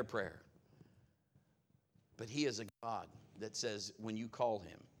a flare prayer. But he is a God that says when you call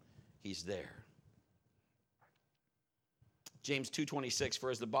him, he's there. James 2:26, for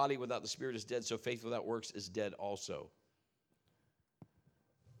as the body without the spirit is dead, so faith without works is dead also.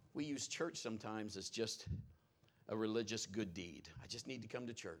 We use church sometimes as just a religious good deed. I just need to come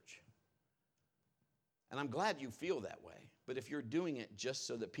to church. And I'm glad you feel that way. But if you're doing it just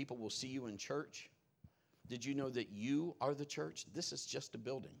so that people will see you in church, did you know that you are the church? This is just a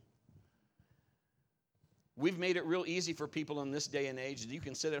building. We've made it real easy for people in this day and age that you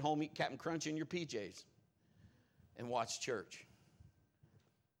can sit at home, eat Captain Crunch in your PJs and watch church.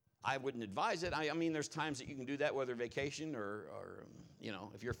 I wouldn't advise it. I mean, there's times that you can do that, whether vacation or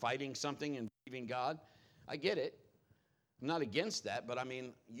if you're fighting something and believing God. I get it. I'm not against that, but I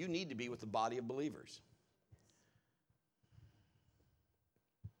mean, you need to be with the body of believers.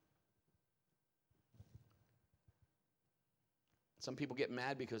 Some people get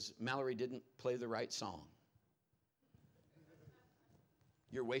mad because Mallory didn't play the right song.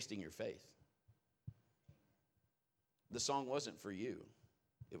 You're wasting your faith. The song wasn't for you.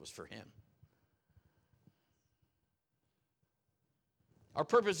 It was for him. Our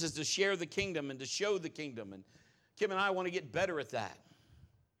purpose is to share the kingdom and to show the kingdom. And Kim and I want to get better at that.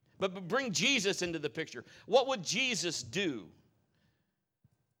 But bring Jesus into the picture. What would Jesus do?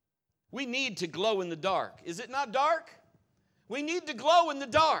 We need to glow in the dark. Is it not dark? We need to glow in the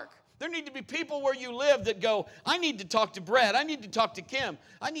dark. There need to be people where you live that go, I need to talk to Brett. I need to talk to Kim.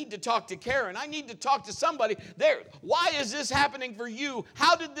 I need to talk to Karen. I need to talk to somebody. There. Why is this happening for you?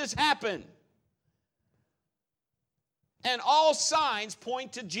 How did this happen? And all signs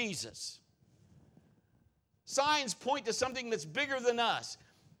point to Jesus. Signs point to something that's bigger than us.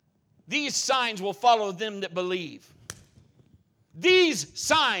 These signs will follow them that believe. These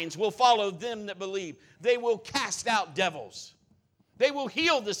signs will follow them that believe. They will cast out devils. They will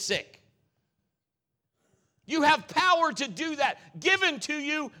heal the sick. You have power to do that, given to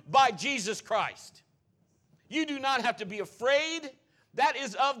you by Jesus Christ. You do not have to be afraid. That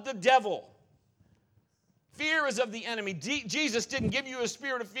is of the devil. Fear is of the enemy. Jesus didn't give you a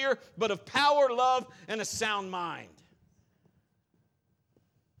spirit of fear, but of power, love, and a sound mind.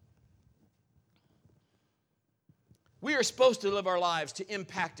 We are supposed to live our lives to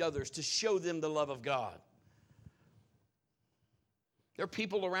impact others, to show them the love of God. There are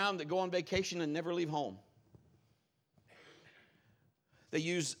people around that go on vacation and never leave home. They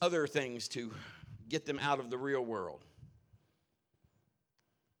use other things to get them out of the real world.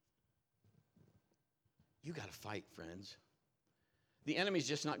 You got to fight, friends. The enemy's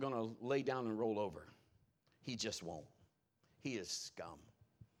just not going to lay down and roll over. He just won't. He is scum.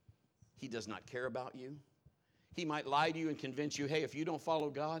 He does not care about you. He might lie to you and convince you, hey, if you don't follow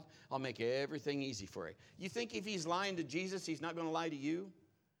God, I'll make everything easy for you. You think if he's lying to Jesus, he's not going to lie to you?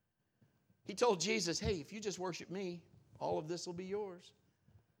 He told Jesus, hey, if you just worship me, all of this will be yours.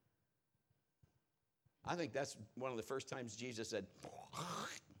 I think that's one of the first times Jesus said,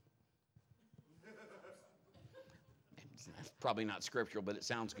 probably not scriptural, but it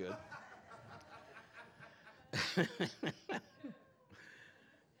sounds good.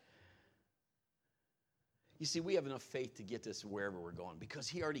 You see, we have enough faith to get us wherever we're going because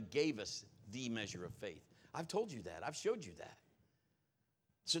he already gave us the measure of faith. I've told you that. I've showed you that.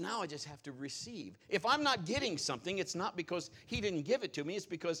 So now I just have to receive. If I'm not getting something, it's not because he didn't give it to me. It's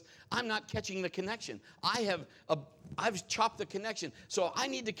because I'm not catching the connection. I've chopped the connection. So I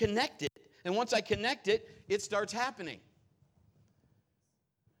need to connect it. And once I connect it, it starts happening.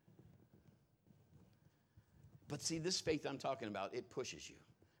 But see, this faith I'm talking about, it pushes you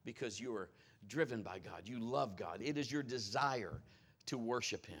because you are driven by God. You love God. It is your desire to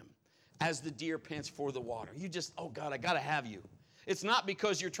worship him. As the deer pants for the water. You just, oh God, I got to have you. It's not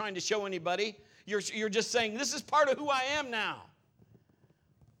because you're trying to show anybody. You're just saying, this is part of who I am now.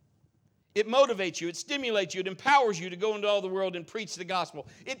 It motivates you. It stimulates you. It empowers you to go into all the world and preach the gospel.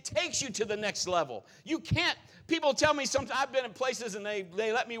 It takes you to the next level. You can't, people tell me sometimes, I've been in places and they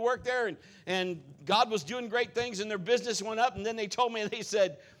let me work there and God was doing great things and their business went up and then they told me, they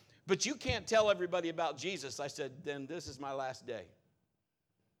said, but you can't tell everybody about Jesus. I said, then this is my last day.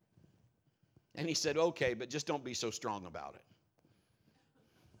 And he said, okay, but just don't be so strong about it.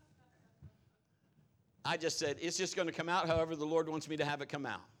 I just said, it's just going to come out however the Lord wants me to have it come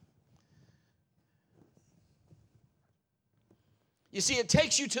out. You see, it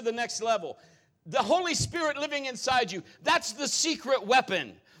takes you to the next level. The Holy Spirit living inside you, that's the secret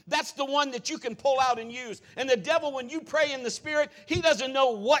weapon. That's the one that you can pull out and use. And the devil, when you pray in the Spirit, he doesn't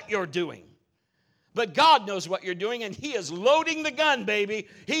know what you're doing. But God knows what you're doing, and he is loading the gun, baby.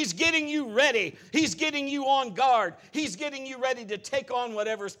 He's getting you ready. He's getting you on guard. He's getting you ready to take on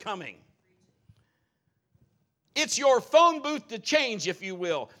whatever's coming. It's your phone booth to change, if you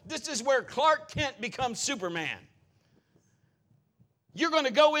will. This is where Clark Kent becomes Superman. You're going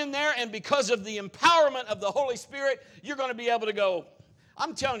to go in there, and because of the empowerment of the Holy Spirit, you're going to be able to go,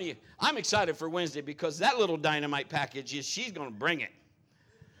 I'm telling you, I'm excited for Wednesday because that little dynamite package, she's going to bring it.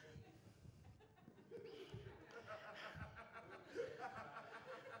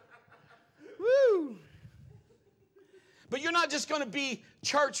 Woo! But you're not just going to be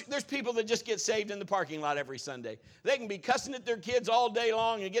church. There's people that just get saved in the parking lot every Sunday. They can be cussing at their kids all day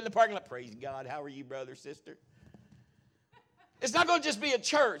long and get in the parking lot. Praise God. How are you, brother, sister? It's not going to just be a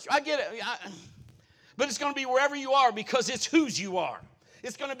church. I get it. But it's going to be wherever you are because it's whose you are.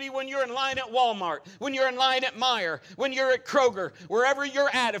 It's going to be when you're in line at Walmart, when you're in line at Meijer, when you're at Kroger, wherever you're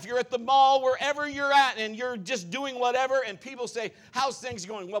at. If you're at the mall, wherever you're at, and you're just doing whatever, and people say, how's things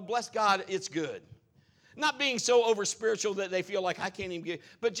going? Well, bless God, it's good. Not being so over spiritual that they feel like I can't even get,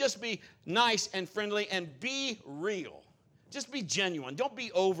 but just be nice and friendly and be real. Just be genuine. Don't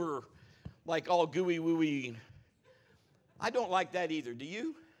be over like all gooey wooey. I don't like that either. Do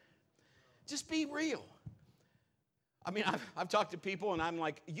you? Just be real. I mean, I've talked to people and I'm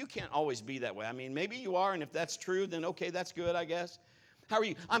like, you can't always be that way. I mean, maybe you are, and if that's true, then okay, that's good, I guess. How are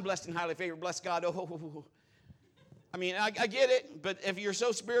you? I'm blessed and highly favored. Bless God. Oh. I mean, I get it, but if you're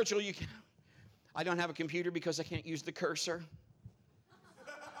so spiritual, you can't. I don't have a computer because I can't use the cursor.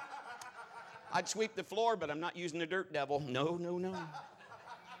 I'd sweep the floor, but I'm not using the dirt devil. No.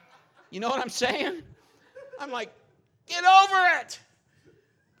 You know what I'm saying? I'm like, get over it.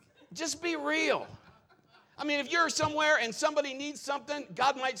 Just be real. I mean, if you're somewhere and somebody needs something,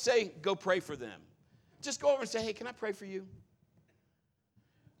 God might say, go pray for them. Just go over and say, hey, can I pray for you?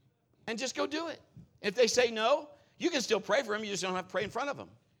 And just go do it. If they say no, you can still pray for them. You just don't have to pray in front of them.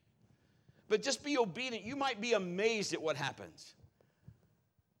 But just be obedient. You might be amazed at what happens.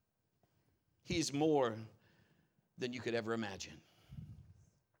 He's more than you could ever imagine.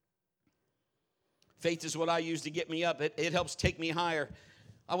 Faith is what I use to get me up. It helps take me higher.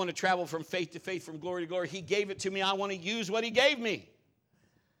 I want to travel from faith to faith, from glory to glory. He gave it to me. I want to use what he gave me.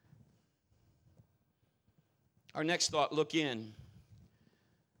 Our next thought, look in.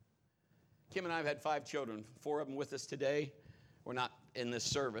 Kim and I have had 5 children, 4 of them with us today. We're not in this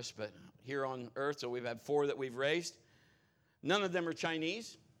service, but here on earth, so we've had 4 that we've raised. None of them are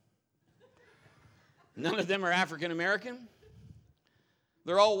Chinese. None of them are African American.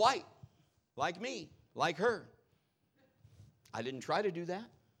 They're all white, like me, like her. I didn't try to do that.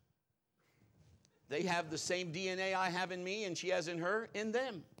 They have the same DNA I have in me and she has in her, in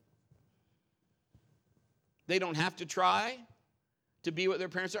them. They don't have to try to be what their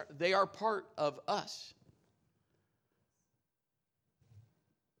parents are. They are part of us.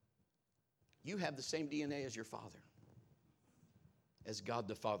 You have the same DNA as your father, as God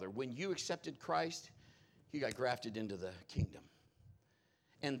the Father. When you accepted Christ, you got grafted into the kingdom.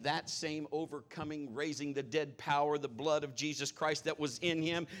 And that same overcoming, raising the dead power, the blood of Jesus Christ that was in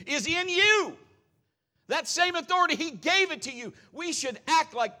him, is in you. That same authority, he gave it to you. We should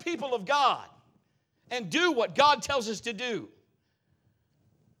act like people of God and do what God tells us to do.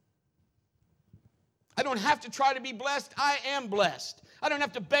 I don't have to try to be blessed. I am blessed. I don't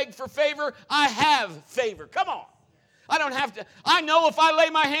have to beg for favor. I have favor. Come on. I don't have to. I know if I lay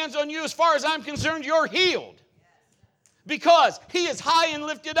my hands on you, as far as I'm concerned, you're healed. Because he is high and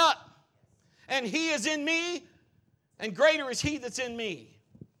lifted up. And he is in me, and greater is he that's in me.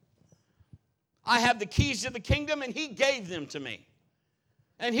 I have the keys to the kingdom, and he gave them to me.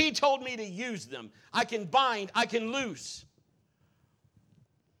 And he told me to use them. I can bind, I can loose.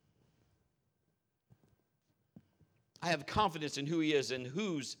 I have confidence in who he is and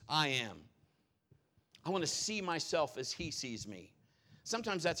whose I am. I want to see myself as he sees me.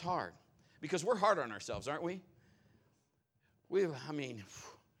 Sometimes that's hard, because we're hard on ourselves, aren't we?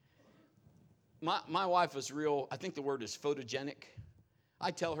 My wife was real, I think the word is photogenic.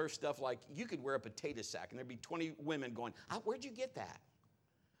 I tell her stuff like, you could wear a potato sack, and there'd be 20 women going, where'd you get that?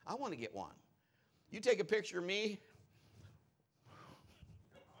 I want to get one. You take a picture of me,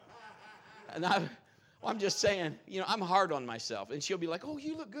 and I'm just saying, I'm hard on myself. And she'll be like, oh,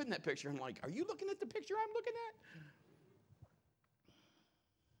 you look good in that picture. I'm like, are you looking at the picture I'm looking at?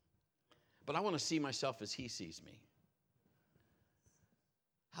 But I want to see myself as he sees me.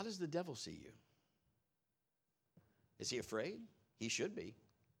 How does the devil see you? Is he afraid? He should be.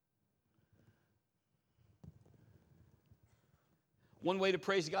 One way to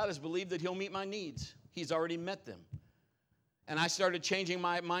praise God is believe that he'll meet my needs. He's already met them. And I started changing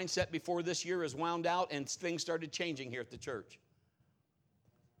my mindset before this year is wound out, and things started changing here at the church.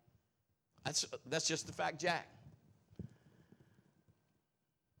 That's just the fact, Jack.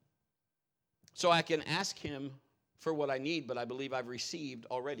 So I can ask him for what I need, but I believe I've received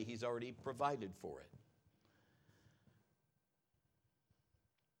already. He's already provided for it.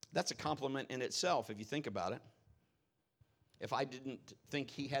 That's a compliment in itself, if you think about it. If I didn't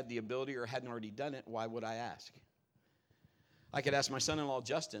think he had the ability or hadn't already done it, why would I ask? I could ask my son-in-law,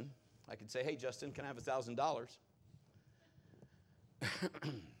 Justin. I could say, hey, Justin, can I have $1,000?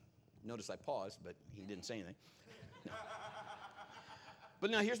 Notice I paused, but he didn't say anything. No. But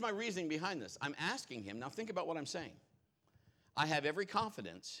now here's my reasoning behind this. I'm asking him. Now think about what I'm saying. I have every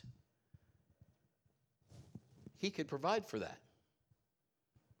confidence he could provide for that.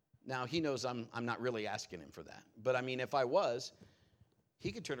 Now, he knows I'm not really asking him for that. But, if I was,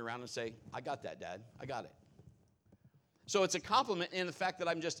 he could turn around and say, I got that, Dad. I got it. So it's a compliment in the fact that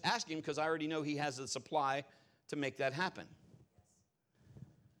I'm just asking him because I already know he has the supply to make that happen.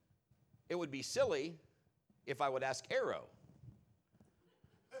 It would be silly if I would ask Arrow.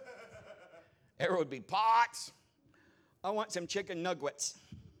 Arrow would be, Potts, I want some chicken nuggets.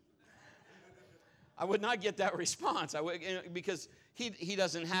 I would not get that response. Because he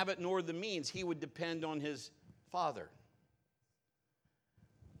doesn't have it nor the means. He would depend on his father.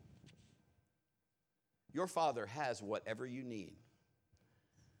 Your father has whatever you need.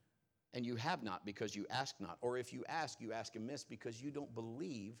 And you have not because you ask not. Or if you ask amiss because you don't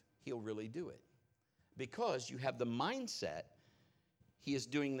believe he'll really do it. Because you have the mindset he is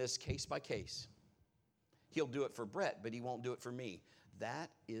doing this case by case. He'll do it for Brett, but he won't do it for me. That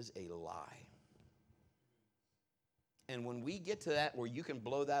is a lie. And when we get to that where you can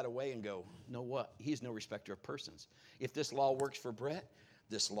blow that away and go, know what? He's no respecter of persons. If this law works for Brett,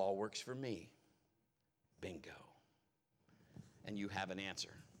 this law works for me. Bingo. And you have an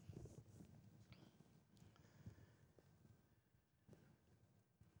answer.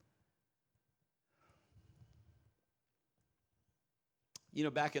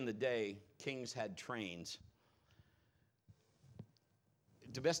 Back in the day, kings had trains.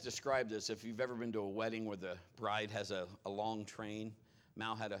 To best describe this, if you've ever been to a wedding where the bride has a long train,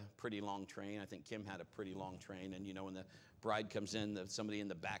 Mal had a pretty long train. I think Kim had a pretty long train. And, when the bride comes in, somebody in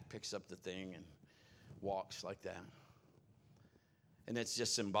the back picks up the thing and walks like that. And it's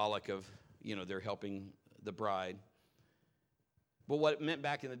just symbolic of, they're helping the bride. But what it meant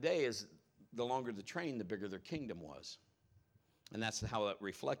back in the day is the longer the train, the bigger their kingdom was. And that's how it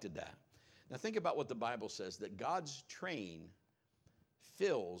reflected that. Now think about what the Bible says, that God's train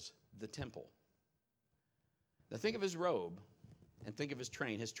fills the temple. Now think of his robe and think of his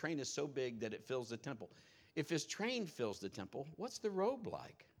train. His train is so big that it fills the temple. If his train fills the temple, what's the robe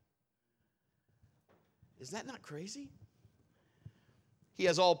like? Is that not crazy? He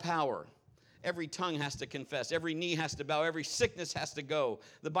has all power. Every tongue has to confess. Every knee has to bow. Every sickness has to go.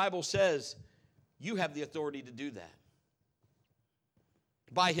 The Bible says you have the authority to do that.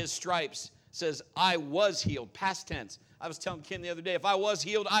 By his stripes, says, I was healed, past tense. I was telling Ken the other day, if I was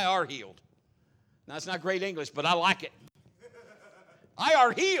healed, I are healed. Now, it's not great English, but I like it. I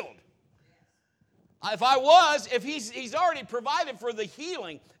are healed. If he's already provided for the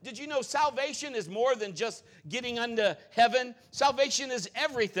healing. Did you know salvation is more than just getting unto heaven? Salvation is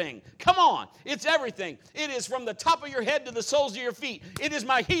everything. Come on, it's everything. It is from the top of your head to the soles of your feet. It is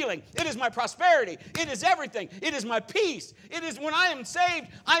my healing. It is my prosperity. It is everything. It is my peace. It is when I am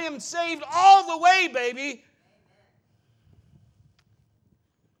saved all the way, baby.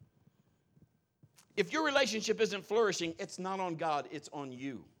 If your relationship isn't flourishing, it's not on God, it's on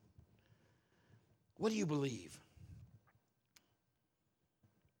you. What do you believe?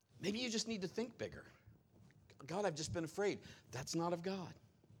 Maybe you just need to think bigger. God, I've just been afraid. That's not of God.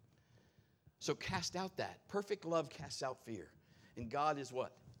 So cast out that. Perfect love casts out fear. And God is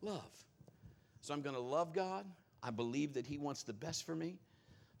what? Love. So I'm going to love God. I believe that He wants the best for me.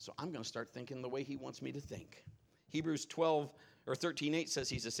 So I'm going to start thinking the way He wants me to think. Hebrews 13:8 says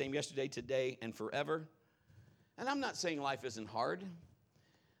He's the same yesterday, today, and forever. And I'm not saying life isn't hard.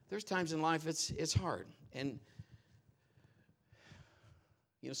 There's times in life it's hard. And,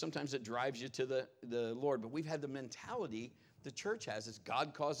 sometimes it drives you to the Lord. But we've had the mentality the church has is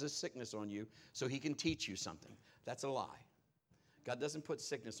God causes sickness on you so He can teach you something. That's a lie. God doesn't put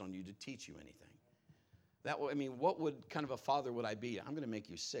sickness on you to teach you anything. What kind of a father would I be? I'm going to make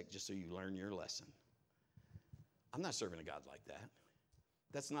you sick just so you learn your lesson. I'm not serving a God like that.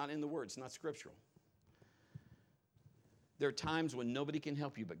 That's not in the Word. It's not scriptural. There are times when nobody can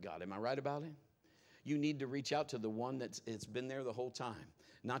help you but God. Am I right about it? You need to reach out to the one it's been there the whole time.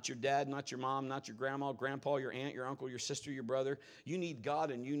 Not your dad, not your mom, not your grandma, grandpa, your aunt, your uncle, your sister, your brother. You need God,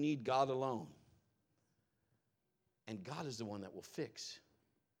 and you need God alone. And God is the one that will fix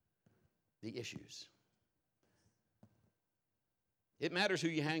the issues. It matters who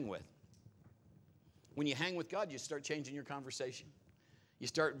you hang with. When you hang with God, you start changing your conversation. You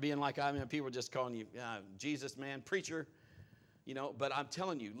start being like, people are just calling you Jesus, man, preacher. But I'm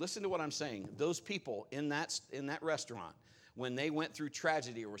telling you, listen to what I'm saying. Those people in that restaurant, when they went through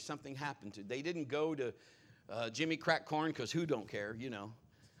tragedy or something happened to, they didn't go to Jimmy Crack Corn, because who don't care,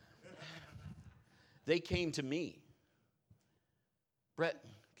 They came to me. Brett,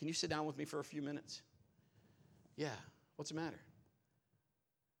 can you sit down with me for a few minutes? Yeah. What's the matter?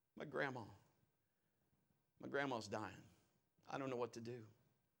 My grandma's dying. I don't know what to do.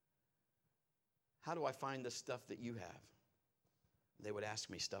 How do I find the stuff that you have? They would ask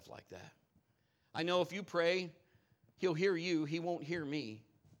me stuff like that. I know if you pray, He'll hear you. He won't hear me.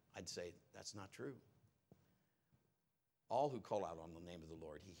 I'd say, that's not true. All who call out on the name of the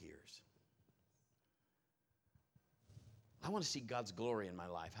Lord, He hears. I want to see God's glory in my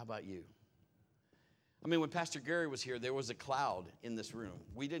life. How about you? When Pastor Gary was here, there was a cloud in this room.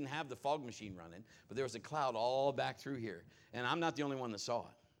 We didn't have the fog machine running, but there was a cloud all back through here. And I'm not the only one that saw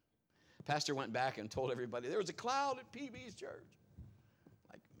it. Pastor went back and told everybody, there was a cloud at PB's church.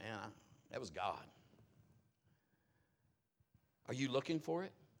 Man, that was God. Are you looking for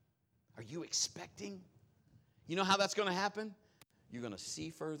it? Are you expecting? You know how that's going to happen? You're going to see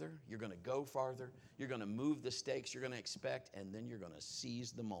further. You're going to go farther. You're going to move the stakes. You're going to expect, and then you're going to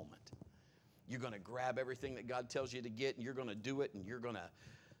seize the moment. You're going to grab everything that God tells you to get, and you're going to do it, and you're going to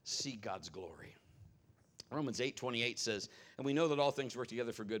see God's glory. Romans 8:28 says, and we know that all things work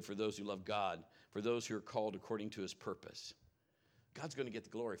together for good for those who love God, for those who are called according to His purpose. God's going to get the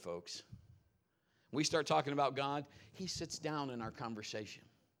glory, folks. When we start talking about God, He sits down in our conversation.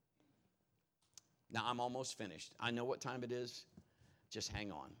 Now, I'm almost finished. I know what time it is. Just hang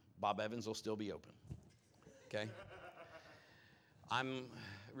on. Bob Evans will still be open. Okay?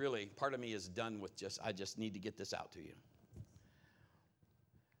 Part of me is done with I just need to get this out to you.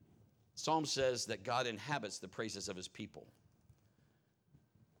 Psalm says that God inhabits the praises of His people.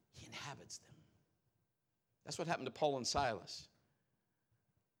 He inhabits them. That's what happened to Paul and Silas.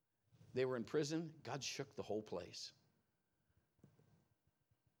 They were in prison. God shook the whole place.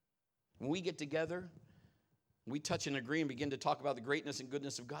 When we get together, we touch and agree and begin to talk about the greatness and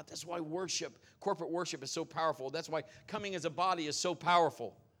goodness of God. That's why corporate worship is so powerful. That's why coming as a body is so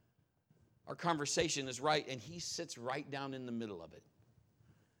powerful. Our conversation is right, and He sits right down in the middle of it.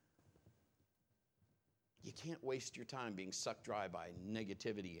 You can't waste your time being sucked dry by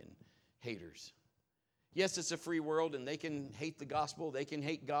negativity and haters. Yes, it's a free world, and they can hate the gospel. They can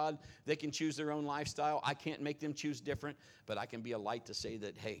hate God. They can choose their own lifestyle. I can't make them choose different, but I can be a light to say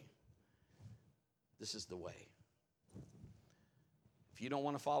that, hey, this is the way. If you don't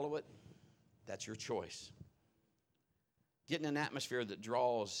want to follow it, that's your choice. Get in an atmosphere that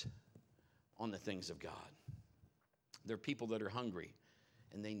draws on the things of God. There are people that are hungry,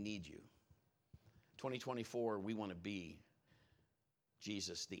 and they need you. 2024, we want to be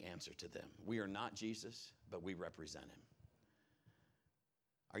Jesus, the answer to them. We are not Jesus, but we represent him.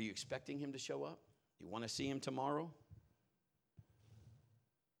 Are you expecting him to show up? You want to see him tomorrow?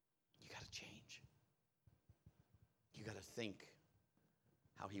 You got to change. You got to think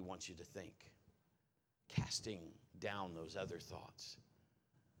how he wants you to think, casting down those other thoughts.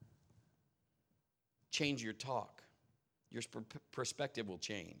 Change your talk. Your perspective will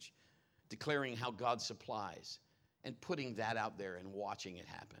change. Declaring how God supplies and putting that out there and watching it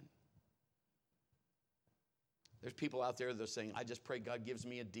happen. There's people out there that are saying, I just pray God gives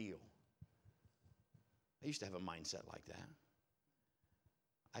me a deal. I used to have a mindset like that.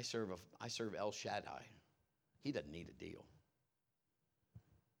 I serve El Shaddai. He doesn't need a deal.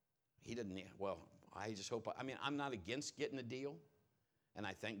 He doesn't need, well, I just hope, I'm not against getting a deal. And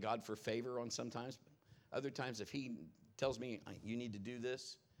I thank God for favor on sometimes. But other times, if he tells me you need to do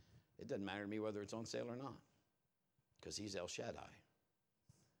this, it doesn't matter to me whether it's on sale or not. Because he's El Shaddai.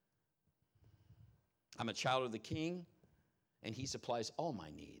 I'm a child of the King, and he supplies all my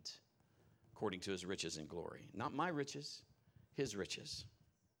needs according to his riches and glory. Not my riches, his riches.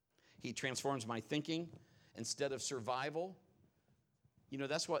 He transforms my thinking instead of survival. You know,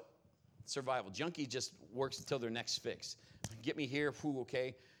 that's what survival. Junkie just works until their next fix. Get me here,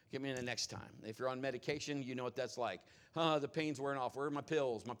 okay. Get me in the next time. If you're on medication, you know what that's like. The pain's wearing off. Where are my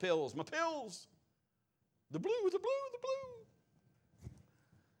pills? My pills, my pills. The blue, the blue, the blue.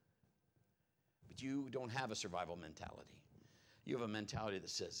 But you don't have a survival mentality. You have a mentality that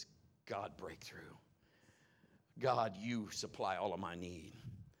says, God, breakthrough. God, you supply all of my need.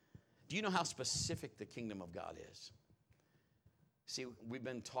 Do you know how specific the kingdom of God is? See, we've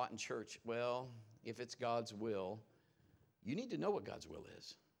been taught in church, well, if it's God's will, you need to know what God's will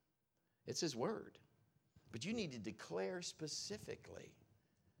is. It's his word. But you need to declare specifically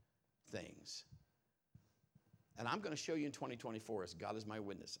things. And I'm going to show you in 2024, as God is my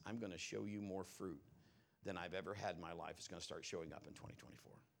witness, I'm going to show you more fruit than I've ever had in my life. It's going to start showing up in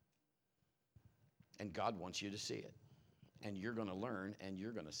 2024. And God wants you to see it. And you're going to learn, and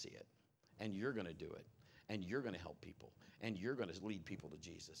you're going to see it. And you're going to do it. And you're going to help people. And you're going to lead people to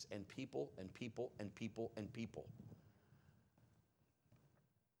Jesus. And people, and people, and people, and people.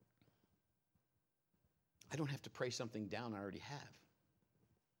 I don't have to pray something down I already have.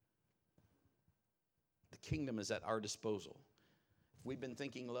 The kingdom is at our disposal. If we've been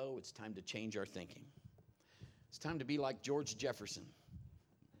thinking low, it's time to change our thinking. It's time to be like George Jefferson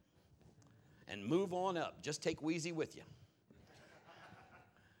and move on up. Just take Wheezy with you.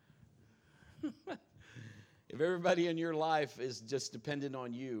 If everybody in your life is just dependent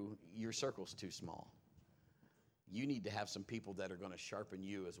on you, your circle's too small. You need to have some people that are going to sharpen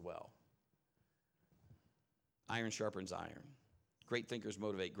you as well. Iron sharpens iron. Great thinkers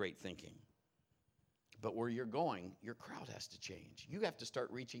motivate great thinking. But where you're going, your crowd has to change. You have to start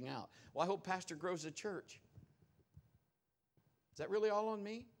reaching out. Well, I hope Pastor grows a church. Is that really all on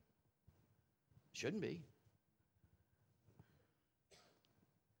me? Shouldn't be.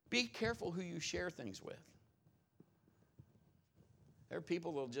 Be careful who you share things with. There are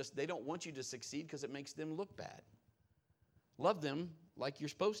people that they don't want you to succeed because it makes them look bad. Love them like you're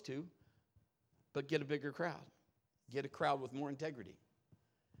supposed to, but get a bigger crowd. Get a crowd with more integrity.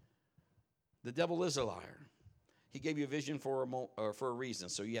 The devil is a liar. He gave you a vision for a reason,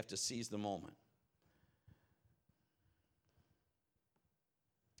 so you have to seize the moment.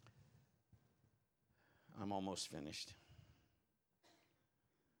 I'm almost finished.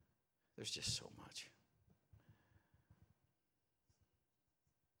 There's just so much.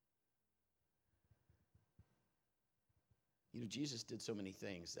 You know, Jesus did so many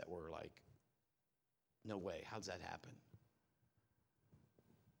things that were like, no way, how's that happen?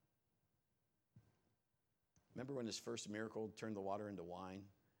 Remember when his first miracle turned the water into wine?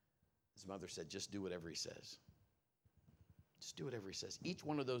 His mother said, just do whatever he says. Just do whatever he says. Each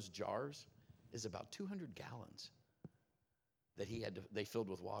one of those jars is about 200 gallons that they filled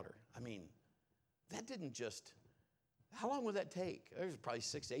with water. I mean, that didn't just, how long would that take? There's probably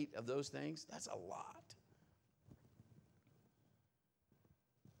 6, 8 of those things. That's a lot.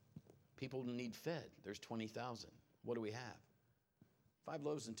 People need fed. There's 20,000. What do we have? 5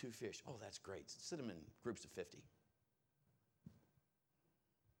 loaves and 2 fish. Oh, that's great. Sit them in groups of 50.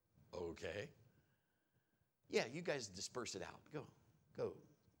 Okay. Yeah, you guys disperse it out. Go.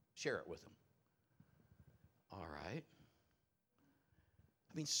 Share it with them. All right.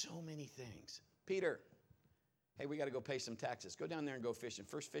 I mean, so many things. Peter, hey, we got to go pay some taxes. Go down there and go fishing.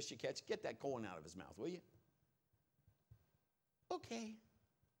 First fish you catch, get that coin out of his mouth, will you? Okay.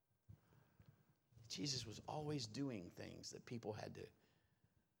 Jesus was always doing things that people had to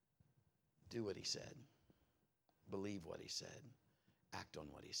Do what he said. Believe what he said. Act on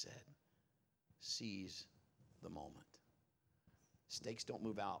what he said. Seize the moment. Stakes don't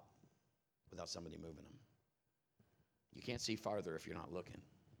move out without somebody moving them. You can't see farther if you're not looking.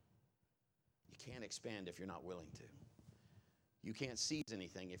 You can't expand if you're not willing to. You can't seize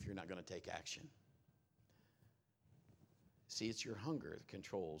anything if you're not going to take action. See, it's your hunger that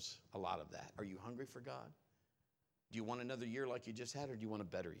controls a lot of that. Are you hungry for God? Do you want another year like you just had, or do you want a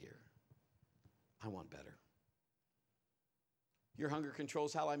better year? I want better. Your hunger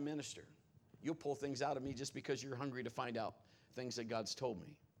controls how I minister. You'll pull things out of me just because you're hungry to find out things that God's told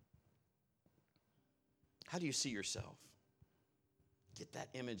me. How do you see yourself? Get that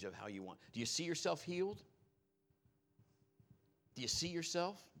image of how you want. Do you see yourself healed? Do you see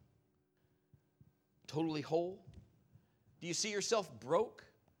yourself totally whole? Do you see yourself broke?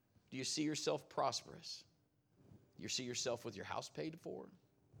 Do you see yourself prosperous? Do you see yourself with your house paid for?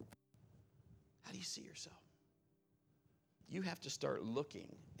 How do you see yourself? You have to start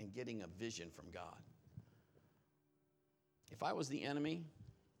looking and getting a vision from God. If I was the enemy,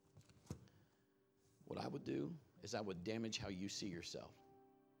 what I would do is I would damage how you see yourself.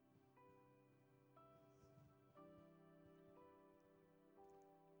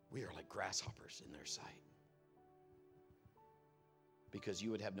 We are like grasshoppers in their sight. Because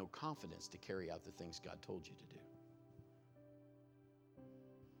you would have no confidence to carry out the things God told you to do.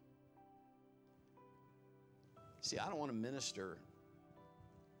 See, I don't want to minister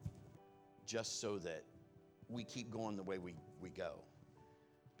just so that we keep going the way we go.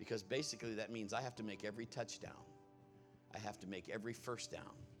 Because basically that means I have to make every touchdown. I have to make every first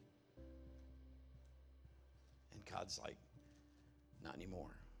down. And God's like, not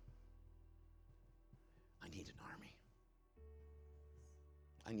anymore. I need an army.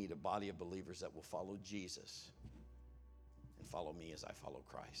 I need a body of believers that will follow Jesus and follow me as I follow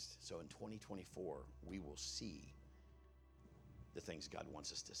Christ. So in 2024, we will see the things God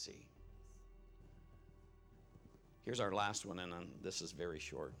wants us to see. Here's our last one, and this is very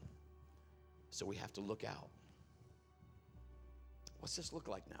short. So we have to look out. What's this look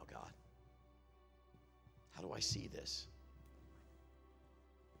like now, God? How do I see this?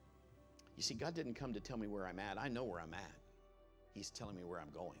 You see, God didn't come to tell me where I'm at. I know where I'm at. He's telling me where I'm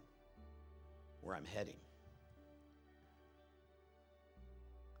going, where I'm heading.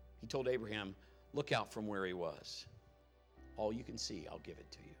 He told Abraham, look out from where he was. All you can see, I'll give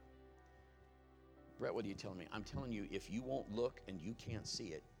it to you. Brett, what are you telling me? I'm telling you, if you won't look and you can't see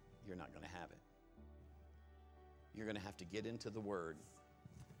it, you're not going to have it. You're going to have to get into the Word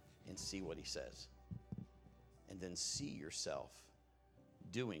and see what he says. And then see yourself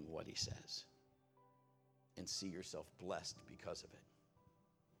doing what he says. And see yourself blessed because of it.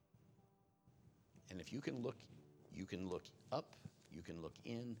 And if you can look up, you can look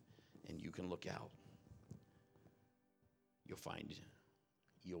in, and you can look out. You'll find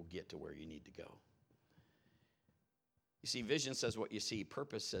you'll get to where you need to go. You see, vision says what you see.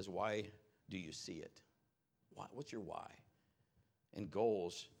 Purpose says, why do you see it? Why? What's your why? And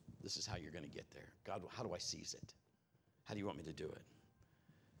goals, this is how you're going to get there. God, how do I seize it? How do you want me to do it?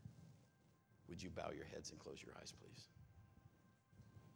 Would you bow your heads and close your eyes, please?